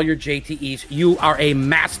have all your JTEs. You are a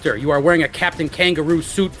master. You are wearing a Captain Kangaroo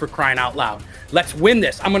suit, for crying out loud. Let's win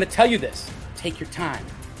this. I'm going to tell you this. Take your time.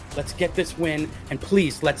 Let's get this win, and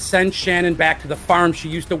please, let's send Shannon back to the farm she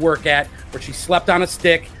used to work at, where she slept on a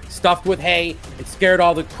stick, stuffed with hay, and scared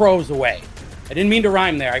all the crows away. I didn't mean to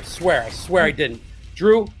rhyme there. I swear I didn't.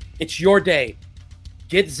 Drew, it's your day.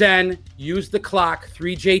 Get zen, use the clock,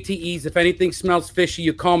 3 JTEs. If anything smells fishy,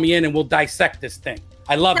 you call me in and we'll dissect this thing.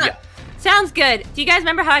 I love you. Sounds good. Do you guys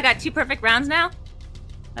remember how I got 2 perfect rounds now?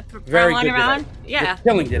 Very good round? Yeah. You're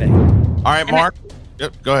killing today. All right, Mark.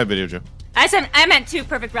 Yep, go ahead, Video Joe. I meant 2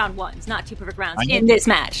 perfect round 1s, not 2 perfect rounds in this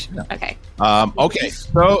match. Yeah. Okay. Okay,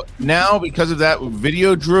 so now because of that,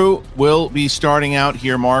 Video Drew will be starting out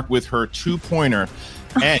here, Mark, with her 2-pointer,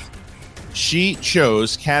 and she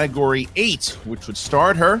chose category 8, which would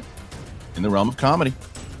start her in the realm of comedy.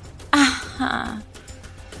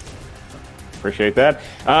 Appreciate that.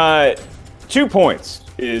 2 points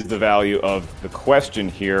is the value of the question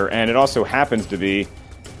here, and it also happens to be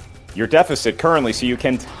your deficit currently, so you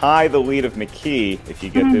can tie the lead of McKee if you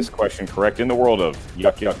get this question correct in the world of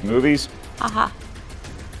Yuck Yuck movies.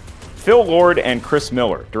 Phil Lord and Chris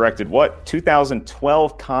Miller directed what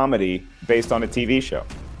 2012 comedy based on a TV show?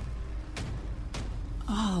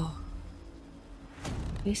 Oh.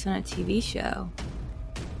 Based on a TV show.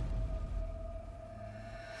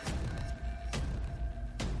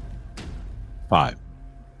 Five,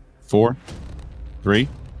 4, 3.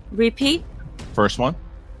 Repeat. First one.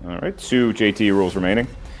 All right, 2 JT rules remaining.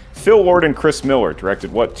 Phil Lord and Chris Miller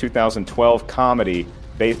directed what 2012 comedy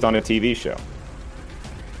based on a TV show?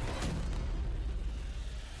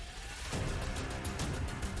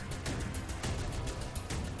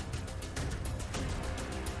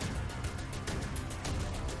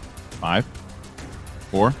 Five,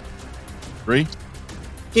 4, 3, 2.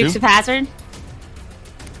 Dukes of Hazzard.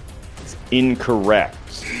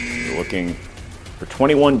 Incorrect. You're looking for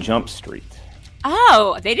 21 Jump Street.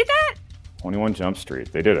 Oh, they did that? 21 Jump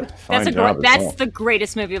Street. They did a fine job. That's the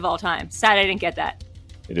greatest movie of all time. Sad I didn't get that.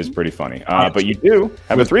 It is pretty funny. But you do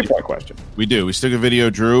have a 3-point question. We do. We still got Video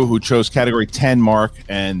Drew, who chose category 10, Mark,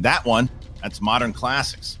 and that one, that's modern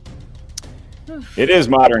classics. It is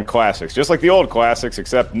modern classics, just like the old classics,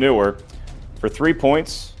 except newer. For 3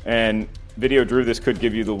 points, and Video Drew, this could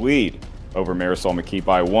give you the lead over Marisol McKee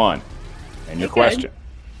by 1. And your question.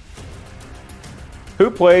 Who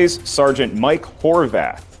plays Sergeant Mike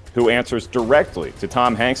Horvath, who answers directly to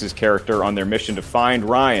Tom Hanks' character on their mission to find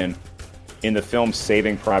Ryan in the film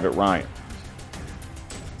Saving Private Ryan?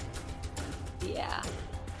 Yeah.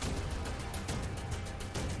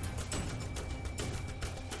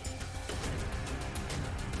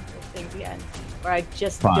 Things again. Or I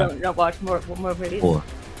just don't know watch more movies. 4,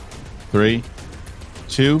 3,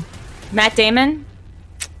 2. Matt Damon?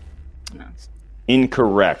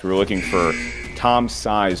 Incorrect. We're looking for Tom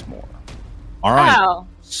Sizemore. All right. Oh.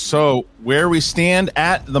 So where we stand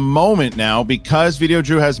at the moment now, because Video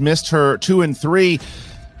Drew has missed her 2 and 3,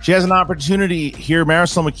 she has an opportunity here.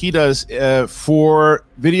 Marisol McKee does for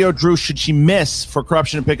Video Drew. Should she miss for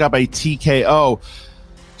corruption to pick up a TKO?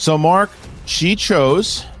 So Mark, she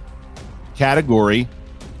chose category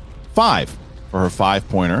 5 for her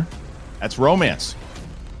 5-pointer. That's romance.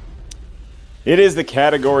 It is the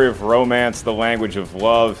category of romance. The language of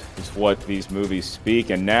love is what these movies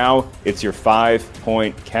speak. And now it's your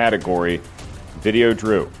 5-point category. Video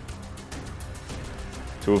Drew.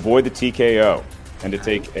 To avoid the TKO and to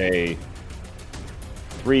take a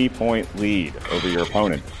 3-point lead over your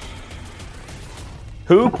opponent.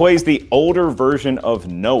 Who plays the older version of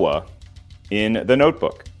Noah in The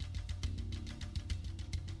Notebook?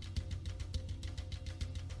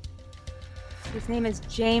 His name is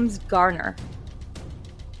James Garner.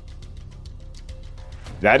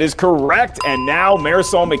 That is correct. And now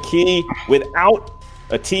Marisol McKee, without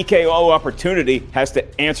a TKO opportunity, has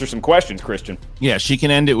to answer some questions, Christian. Yeah, she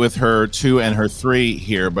can end it with her 2 and her 3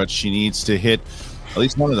 here, but she needs to hit at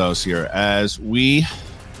least one of those here as we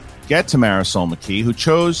get to Marisol McKee, who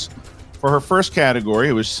chose for her first category,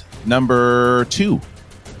 it was number 2.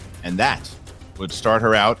 And that would start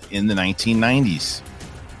her out in the 1990s.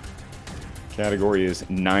 Category is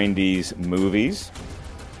 90s movies.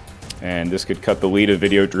 And this could cut the lead of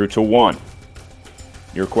Video Drew to 1.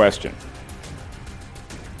 Your question.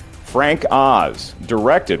 Frank Oz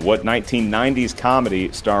directed what 1990s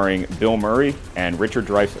comedy starring Bill Murray and Richard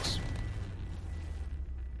Dreyfuss?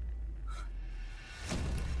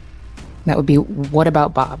 That would be What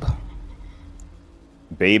About Bob?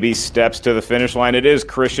 Baby steps to the finish line. It is,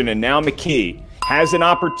 Christian. And now McKee has an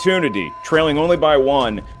opportunity, trailing only by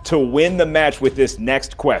 1, to win the match with this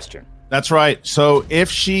next question. That's right. So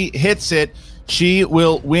if she hits it, she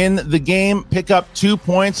will win the game, pick up 2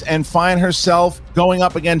 points, and find herself going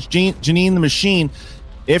up against Janine the Machine.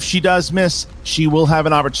 If she does miss, she will have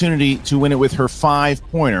an opportunity to win it with her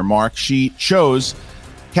 5-pointer. Mark, she chose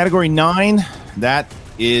category 9. That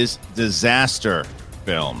is disaster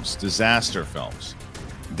films. Disaster films.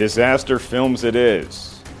 Disaster films it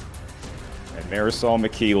is. And Marisol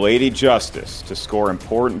McKee, Lady Justice, to score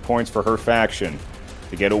important points for her faction,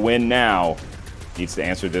 to get a win now, needs to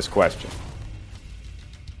answer this question.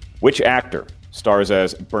 Which actor stars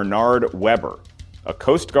as Bernard Weber, a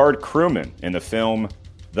Coast Guard crewman in the film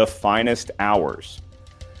The Finest Hours?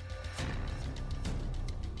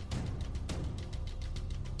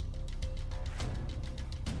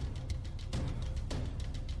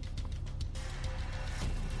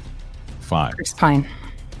 Chris Pine.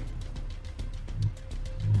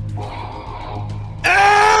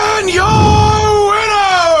 And your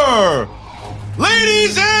winner,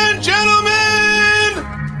 ladies and gentlemen,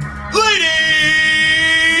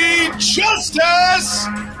 Lady Justice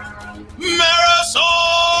Marisol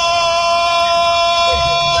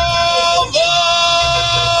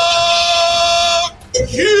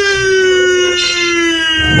McKee.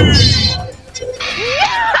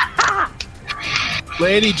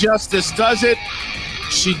 Lady Justice does it.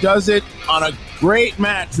 She does it on a great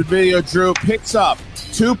match with Video Drew. Picks up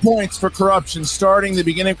 2 points for corruption. Starting the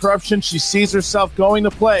beginning of corruption, she sees herself going to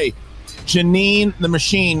play Janine the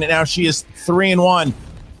Machine. Now she is 3-1.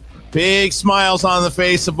 Big smiles on the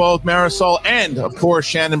face of both Marisol and, of course,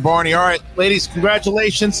 Shannon Barney. All right, ladies,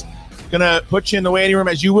 congratulations. Going to put you in the waiting room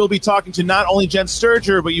as you will be talking to not only Jen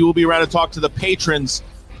Sturger, but you will be around to talk to the patrons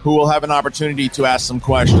who will have an opportunity to ask some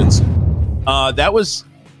questions.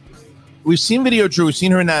 We've seen Video Drew. We've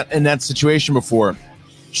seen her in that situation before.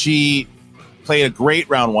 She played a great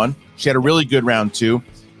round 1. She had a really good round 2,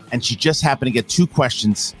 and she just happened to get 2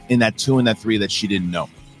 questions in that 2 and that 3 that she didn't know,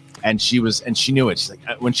 and she knew it. She's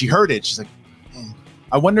like, when she heard it, she's like,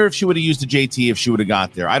 I wonder if she would have used a JT if she would have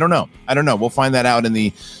got there. I don't know. We'll find that out in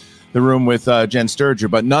the room with Jen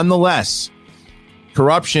Sturger. But nonetheless,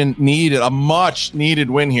 corruption needed a much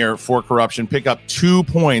needed win here for corruption. Pick up 2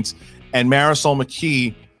 points, and Marisol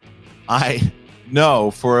McKee, I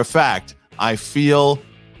know for a fact, I feel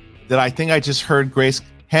that I think I just heard Grace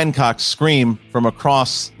Hancock scream from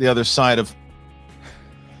across the other side of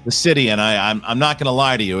the city, and I'm not going to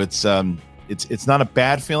lie to you. It's not a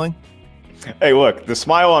bad feeling. Hey, look, the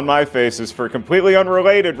smile on my face is for completely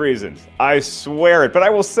unrelated reasons. I swear it. But I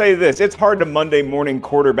will say this. It's hard to Monday morning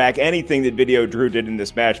quarterback anything that Video Drew did in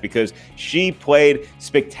this match because she played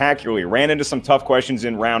spectacularly. Ran into some tough questions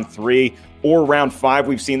in round 3. or round 5.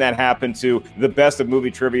 We've seen that happen to the best of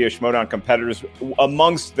movie trivia Schmodown competitors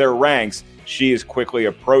amongst their ranks. She is quickly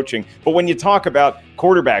approaching. But when you talk about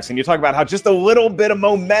quarterbacks and you talk about how just a little bit of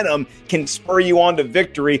momentum can spur you on to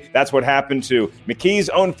victory, that's what happened to McKee's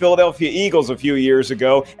own Philadelphia Eagles a few years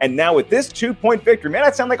ago. And now with this 2-point victory, man,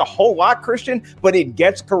 that sounds like a whole lot, Christian, but it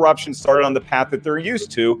gets corruption started on the path that they're used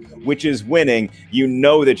to, which is winning. You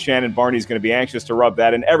know that Shannon Barney is going to be anxious to rub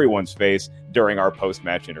that in everyone's face during our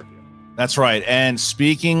post-match interview. That's right. And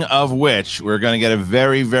speaking of which, we're going to get a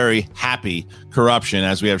very, very happy corruption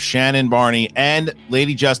as we have Shannon Barney and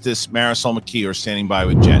Lady Justice Marisol McKee are standing by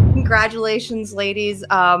with Jen. Congratulations, ladies.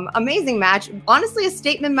 Amazing match. Honestly, a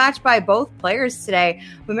statement match by both players today.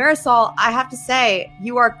 But Marisol, I have to say,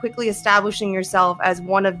 you are quickly establishing yourself as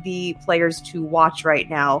one of the players to watch right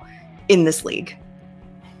now in this league.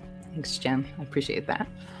 Thanks, Jen. I appreciate that.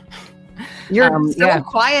 You're so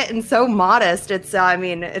quiet and so modest. It's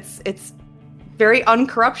very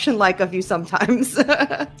uncorruption-like of you sometimes.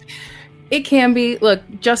 It can be. Look,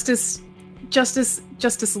 justice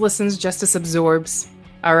listens, justice absorbs.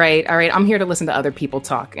 All right. I'm here to listen to other people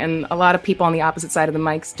talk. And a lot of people on the opposite side of the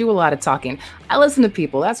mics do a lot of talking. I listen to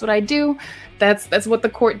people. That's what I do. That's what the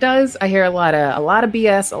court does. I hear a lot of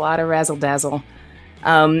BS, a lot of razzle dazzle.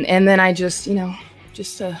 And then I just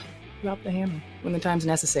drop the hammer when the time's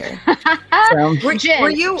necessary.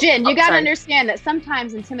 Jen, you got to understand that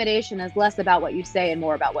sometimes intimidation is less about what you say and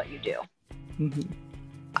more about what you do. Mm-hmm.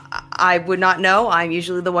 I would not know. I'm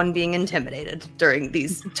usually the one being intimidated during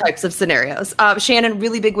these types of scenarios. Shannon,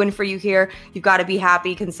 really big win for you here. You've got to be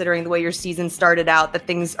happy considering the way your season started out, that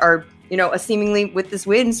things are, seemingly with this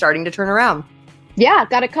win starting to turn around. Yeah,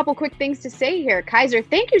 got a couple quick things to say here. Kaiser,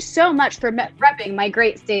 thank you so much for repping my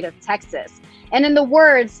great state of Texas. And in the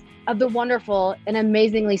words of the wonderful and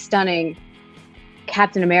amazingly stunning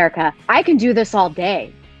Captain America, I can do this all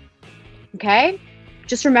day. Okay?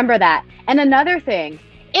 Just remember that. And another thing,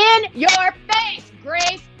 in your face,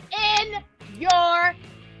 Grace, in your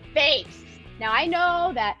face. Now, I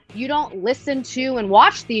know that you don't listen to and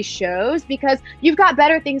watch these shows because you've got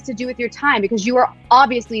better things to do with your time, because you are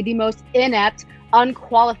obviously the most inept,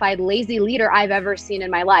 unqualified, lazy leader I've ever seen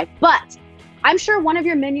in my life. But I'm sure one of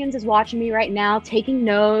your minions is watching me right now, taking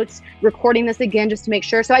notes, recording this again just to make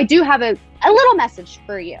sure. So I do have a little message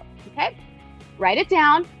for you, okay? Write it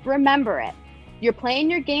down, remember it. You're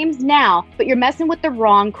playing your games now, but you're messing with the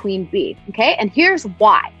wrong queen bee, okay? And here's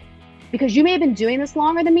why. Because you may have been doing this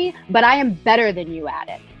longer than me, but I am better than you at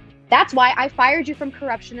it. That's why I fired you from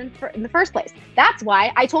corruption in the first place. That's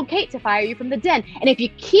why I told Kate to fire you from the den. And if you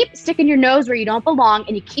keep sticking your nose where you don't belong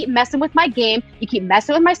and you keep messing with my game, you keep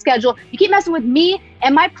messing with my schedule, you keep messing with me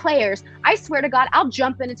and my players, I swear to God, I'll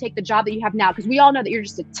jump in and take the job that you have now, because we all know that you're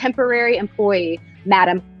just a temporary employee,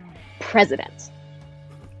 Madam President.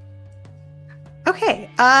 Okay,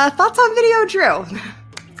 thoughts on Video Drew?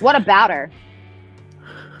 What about her?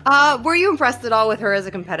 Were you impressed at all with her as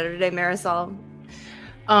a competitor today, Marisol?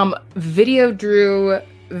 Video Drew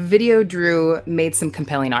made some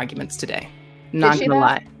compelling arguments today. Not gonna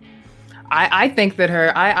lie. I think that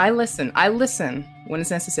I listen when it's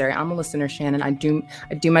necessary. I'm a listener, Shannon. I do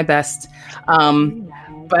my best.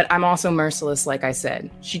 But I'm also merciless, like I said.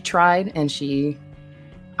 She tried and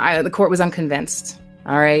the court was unconvinced.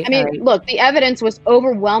 All right. I mean, look, the evidence was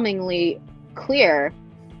overwhelmingly clear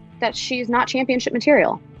that she's not championship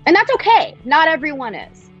material. And that's okay. Not everyone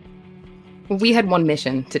is. We had one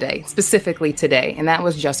mission today, specifically today, and that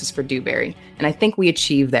was justice for Dewberry. And I think we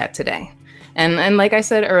achieved that today. And like I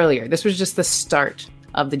said earlier, this was just the start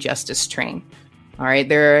of the justice train. All right,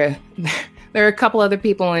 there are a couple other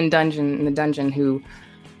people in the dungeon who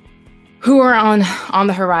are on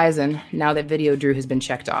the horizon now that Video Drew has been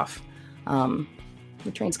checked off.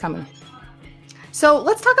 The train's coming. So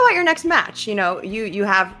let's talk about your next match. You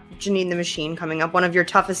have Janine the Machine coming up, one of your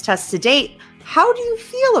toughest tests to date. How do you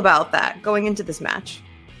feel about that going into this match?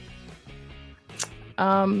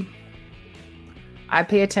 I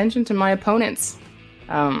pay attention to my opponents.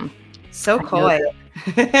 So coy.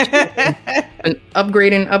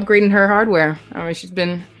 upgrading her hardware. I mean, she's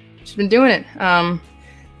been doing it.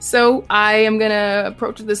 So I am gonna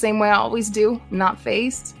approach it the same way I always do. I'm not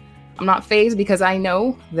phased because I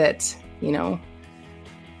know that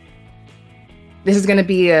this is gonna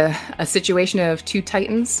be a situation of two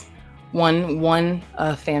titans. One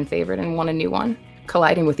a fan favorite and one a new one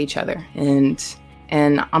colliding with each other, and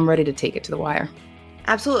I'm ready to take it to the wire.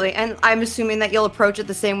 Absolutely. And I'm assuming that you'll approach it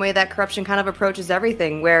the same way that corruption kind of approaches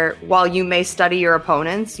everything, where while you may study your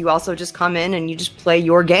opponents, you also just come in and you just play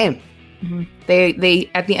your game. Mm-hmm. They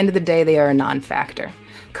at the end of the day, they are a non-factor.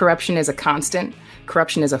 Corruption is a constant.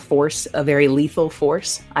 Corruption is a force, a very lethal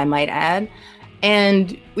force, I might add.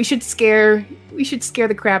 And we should scare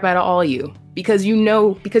the crap out of all you, because you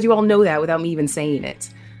all know that without me even saying it.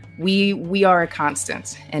 We are a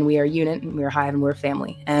constant, and we are a unit, and we are Hive, and we're a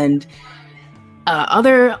family. And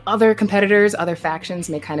other competitors, other factions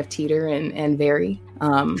may kind of teeter and vary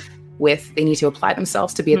they need to apply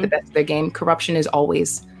themselves to be at the best of their game. Corruption is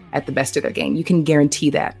always at the best of their game. You can guarantee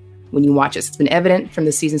that when you watch us. It's been evident from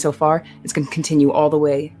the season so far. It's going to continue all the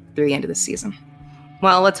way through the end of the season.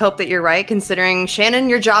 Well, let's hope that you're right, considering, Shannon,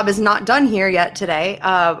 your job is not done here yet today.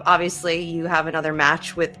 Obviously, you have another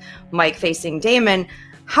match with Mike facing Damon.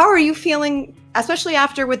 How are you feeling, especially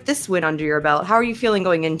after with this win under your belt? How are you feeling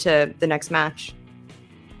going into the next match?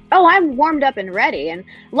 Oh, I'm warmed up and ready. And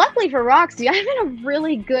luckily for Roxy, I'm in a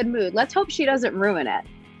really good mood. Let's hope she doesn't ruin it.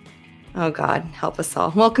 Oh, God, help us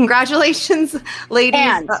all. Well, congratulations, ladies.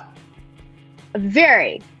 And a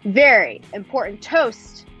very, very important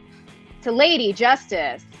toast to Lady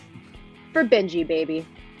Justice for Benji, baby.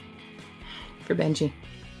 For Benji.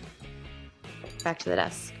 Back to the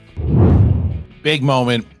desk. Big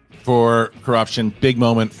moment for Corruption. Big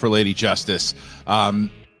moment for Lady Justice.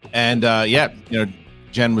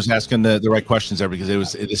 Jen was asking the right questions there, because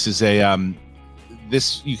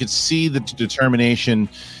you could see the determination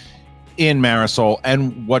in Marisol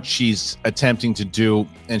and what she's attempting to do.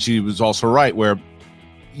 And she was also right where,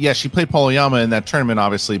 yes, she played Paul Oyama in that tournament,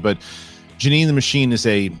 obviously, but Janine the Machine is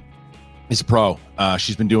a pro.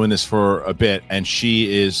 She's been doing this for a bit, and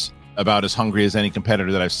she is about as hungry as any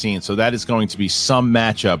competitor that I've seen. So that is going to be some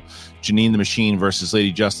matchup. Janine the Machine versus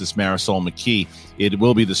Lady Justice Marisol McKee. It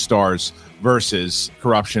will be the Stars versus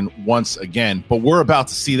Corruption once again. But we're about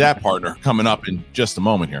to see that partner coming up in just a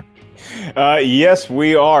moment here. Yes,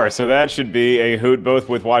 we are. So that should be a hoot, both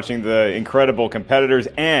with watching the incredible competitors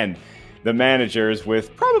and the managers,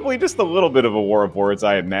 with probably just a little bit of a war of words,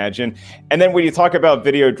 I imagine. And then when you talk about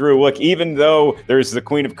Video Drew, look, even though there's the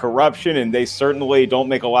Queen of Corruption and they certainly don't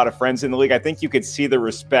make a lot of friends in the league, I think you could see the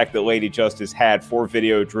respect that Lady Justice had for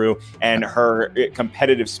Video Drew and her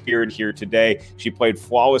competitive spirit here today. She played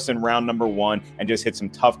flawless in round number 1 and just hit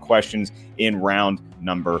some tough questions in round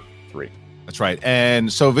number 3. That's right.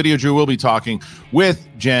 And so Video Drew will be talking with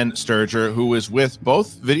Jen Sturger, who is with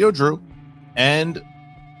both Video Drew and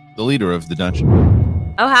the leader of the dungeon.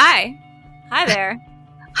 Oh, hi. Hi there.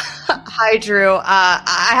 Hi, Drew.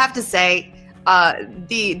 I have to say,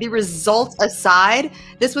 the result aside,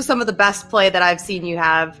 this was some of the best play that I've seen you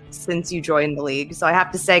have since you joined the league. So I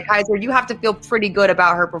have to say, Kaiser, you have to feel pretty good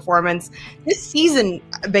about her performance this season,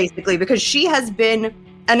 basically, because she has been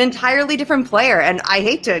an entirely different player. And I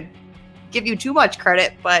hate to give you too much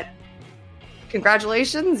credit, but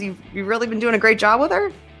congratulations. You've really been doing a great job with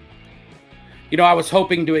her. You know, I was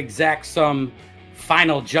hoping to exact some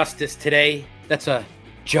final justice today. That's a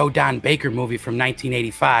Joe Don Baker movie from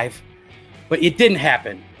 1985. But it didn't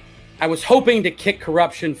happen. I was hoping to kick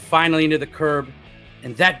Corruption finally into the curb,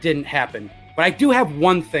 and that didn't happen. But I do have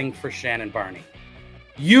one thing for Shannon Barney.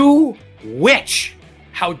 You witch!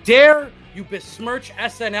 How dare you besmirch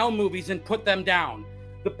SNL movies and put them down?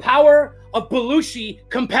 The power of Belushi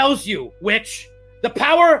compels you, witch! The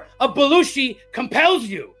power of Belushi compels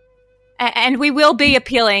you! And we will be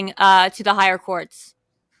appealing to the higher courts,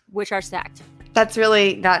 which are stacked. That's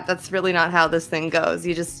really not how this thing goes.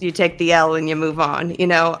 You take the L and you move on, you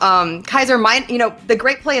know. Kaiser, the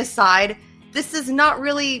great play aside, this is not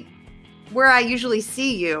really where I usually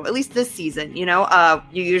see you, at least this season, you know.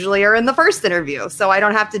 You usually are in the first interview, so I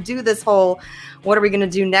don't have to do this whole what are we going to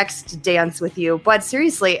do next dance with you. But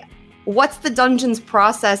seriously, what's the dungeon's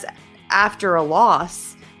process after a loss?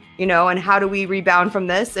 You know, and how do we rebound from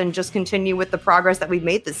this and just continue with the progress that we've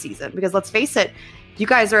made this season? Because let's face it, you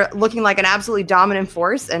guys are looking like an absolutely dominant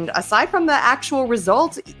force. And aside from the actual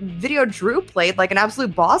result, Video Drew played like an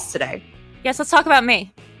absolute boss today. Yes, let's talk about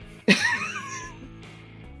me.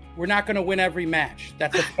 We're not going to win every match.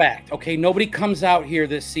 That's a fact. Okay, nobody comes out here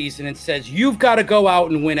this season and says, you've got to go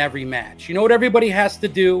out and win every match. You know what everybody has to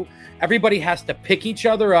do? Everybody has to pick each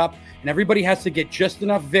other up, and everybody has to get just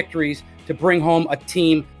enough victories to bring home a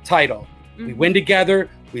team title. Mm-hmm. We win together,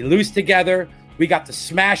 we lose together. We got the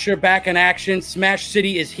Smasher back in action. Smash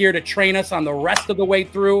City is here to train us on the rest of the way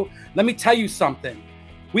through. Let me tell you something.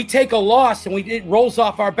 We take a loss and it rolls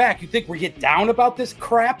off our back. You think we get down about this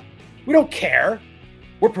crap? We don't care.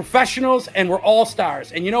 We're professionals and we're all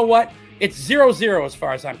stars. And you know what? It's 0-0 as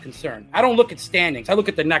far as I'm concerned. I don't look at standings. I look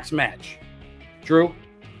at the next match. Drew?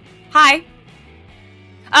 Hi.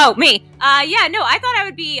 Oh, me. I thought I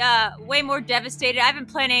would be way more devastated. I've been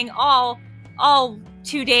planning all all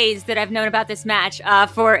 2 days that I've known about this match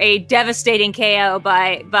for a devastating KO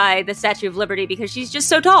by the Statue of Liberty, because she's just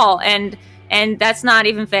so tall, and that's not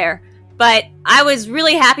even fair. But I was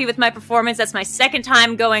really happy with my performance. That's my second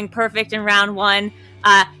time going perfect in round 1.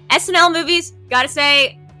 SNL movies, gotta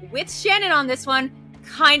say, with Shannon on this one,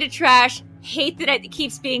 kind of trash. Hate that it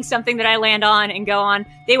keeps being something that I land on and go on.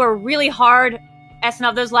 They were really hard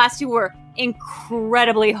SNL. Those last 2 were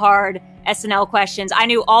incredibly hard SNL questions. I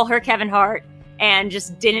knew all her Kevin Hart and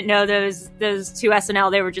just didn't know those 2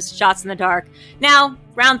 SNL. They were just shots in the dark. Now,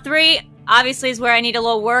 round 3, obviously, is where I need a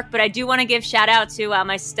little work, but I do want to give shout out to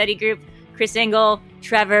my study group, Chris Engel,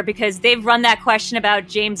 Trevor, because they've run that question about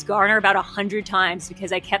James Garner about 100 times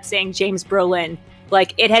because I kept saying James Brolin.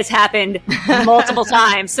 Like, it has happened multiple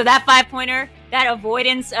times. So that 5-pointer, that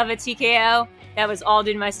avoidance of a TKO, that was all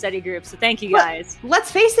due to my study group. So thank you, guys. Let's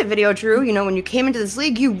face it, Video Drew, you know, when you came into this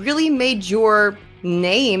league, you really made your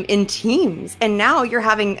name in teams. And now you're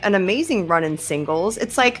having an amazing run in singles.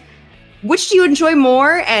 It's like, which do you enjoy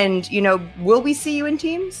more? And, you know, will we see you in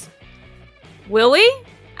teams? Will we?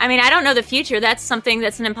 I mean, I don't know the future. That's something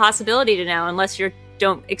that's an impossibility to know unless you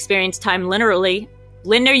don't experience time linearly,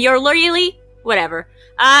 whatever.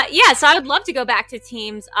 Yeah, so I would love to go back to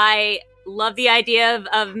teams. I love the idea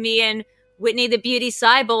of me and Whitney the Beauty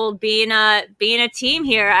Seibold being a team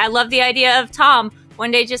here. I love the idea of Tom one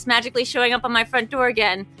day just magically showing up on my front door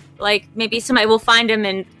again. Like, maybe somebody will find him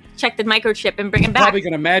and check the microchip and bring him back. Probably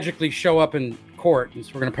going to magically show up in court, so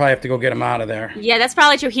we're going to probably have to go get him out of there. Yeah, that's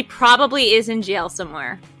probably true. He probably is in jail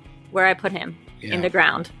somewhere where I put him in the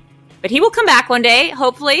ground. But he will come back one day,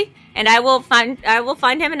 hopefully, and I will find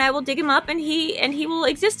him and I will dig him up and he will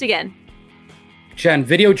exist again. Jen,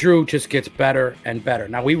 Video Drew just gets better and better.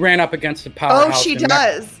 Now, we ran up against the powerhouse. Oh, she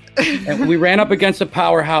does. And we ran up against a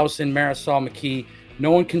powerhouse in Marisol McKee.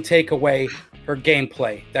 No one can take away her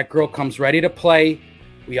gameplay. That girl comes ready to play.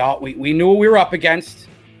 We knew what we were up against,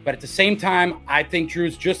 but at the same time, I think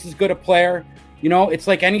Drew's just as good a player. You know, it's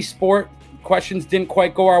like any sport. Questions didn't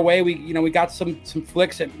quite go our way. We got some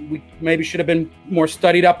flicks that we maybe should have been more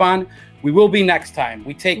studied up on. We will be next time.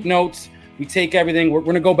 We take notes. We take everything. We're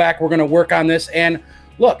going to go back. We're going to work on this. And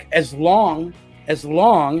look, as long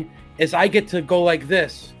as I get to go like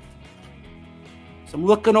this, so I'm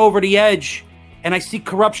looking over the edge and I see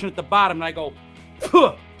corruption at the bottom and I go,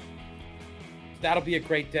 "Puh." That'll be a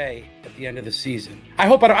great day at the end of the season. I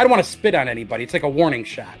hope I don't want to spit on anybody. It's like a warning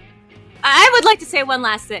shot. I would like to say one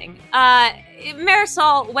last thing.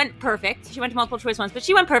 Marisol went perfect. She went to multiple choice ones, but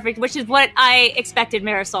she went perfect, which is what I expected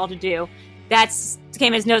Marisol to do. That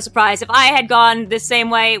came as no surprise. If I had gone the same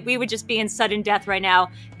way, we would just be in sudden death right now,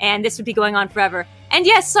 and this would be going on forever. And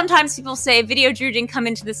yes, sometimes people say Video Drew didn't come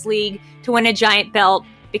into this league to win a giant belt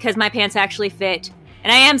because my pants actually fit.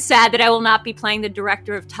 And I am sad that I will not be playing the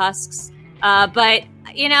director of Tusks. But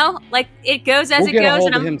you know, like, it goes as it goes. We'll get a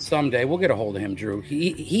hold of him someday. We'll get a hold of him, Drew.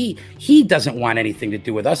 He doesn't want anything to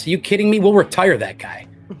do with us. Are you kidding me? We'll retire that guy.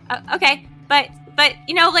 Okay, but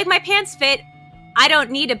you know, like, my pants fit. I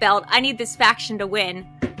don't need a belt. I need this faction to win,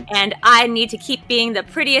 and I need to keep being the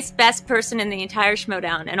prettiest, best person in the entire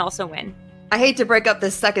Schmodown and also win. I hate to break up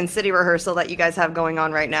this second city rehearsal that you guys have going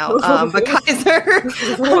on right now, but Kaiser,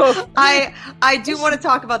 I do want to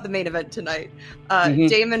talk about the main event tonight.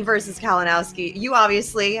 Damon versus Kalinowski. You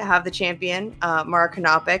obviously have the champion, Mara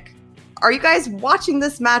Konopik. Are you guys watching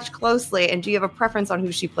this match closely, and do you have a preference on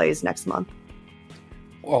who she plays next month?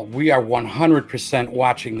 Well, we are 100%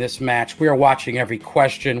 watching this match. We are watching every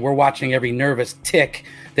question. We're watching every nervous tick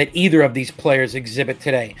that either of these players exhibit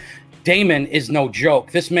today. Damon is no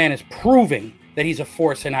joke. This man is proving that he's a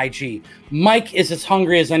force in IG. Mike is as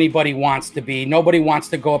hungry as anybody wants to be. Nobody wants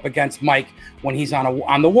to go up against Mike when he's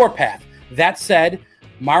on the warpath. That said,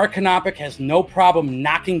 Mara Konopik has no problem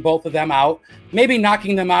knocking both of them out, maybe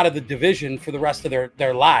knocking them out of the division for the rest of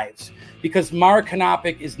their lives. Because Mara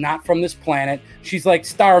Konopik is not from this planet. She's like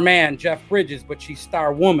Starman, Jeff Bridges, but she's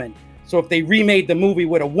Star Woman. So if they remade the movie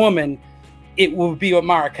with a woman, it would be with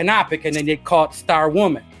Mara Konopik, and then they'd call it Star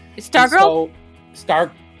Woman. Is Stargirl?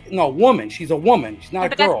 No, woman. She's a woman. She's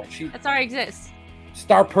not a girl. That already exists.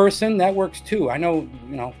 Star person, that works too. I know,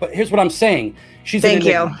 but here's what I'm saying. She's an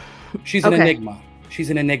enigma. She's an enigma. She's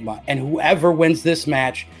an enigma. And whoever wins this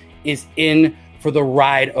match is in for the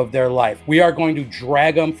ride of their life. We are going to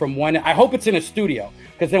drag them from one. I hope it's in a studio,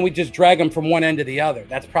 because then we just drag them from one end to the other.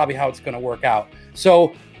 That's probably how it's going to work out.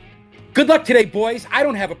 So good luck today, boys. I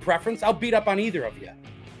don't have a preference. I'll beat up on either of you.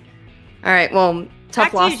 All right. Well,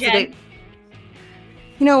 tough loss today.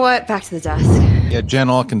 You know what? Back to the desk. Yeah, Jen,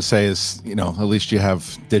 all I can say is, at least you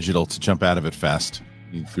have digital to jump out of it fast.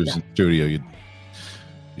 If you was in the studio, you'd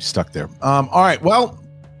be stuck there. All right. Well,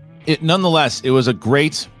 Nonetheless, it was a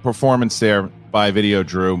great performance there by Video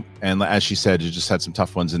Drew. And as she said, you just had some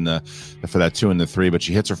tough ones for that 2 and the 3, but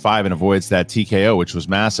she hits her 5 and avoids that TKO, which was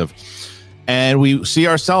massive. And we see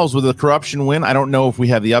ourselves with a corruption win. I don't know if we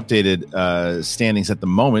have the updated standings at the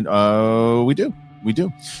moment. We do.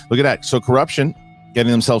 Look at that. So corruption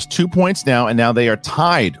getting themselves 2 points now, and now they are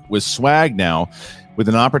tied with Swag now, with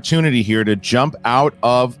an opportunity here to jump out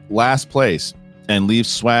of last place and leave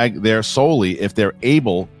Swag there solely if they're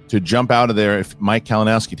able to jump out of there if Mike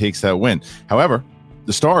Kalinowski takes that win. However,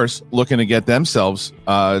 the Stars looking to get themselves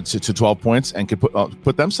to 12 points and could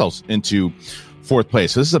put themselves into 4th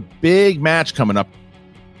place. So this is a big match coming up.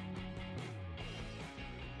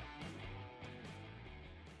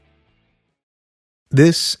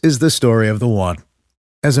 This is the story of the one.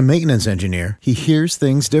 As a maintenance engineer, he hears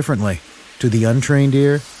things differently. To the untrained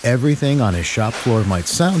ear, everything on his shop floor might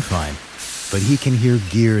sound fine, but he can hear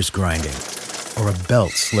gears grinding or a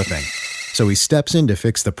belt slipping. So he steps in to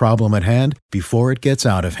fix the problem at hand before it gets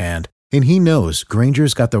out of hand. And he knows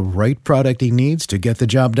Grainger's got the right product he needs to get the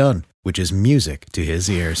job done, which is music to his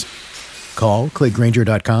ears. Call, click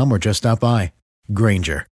Grainger.com, or just stop by.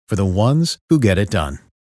 Grainger, for the ones who get it done.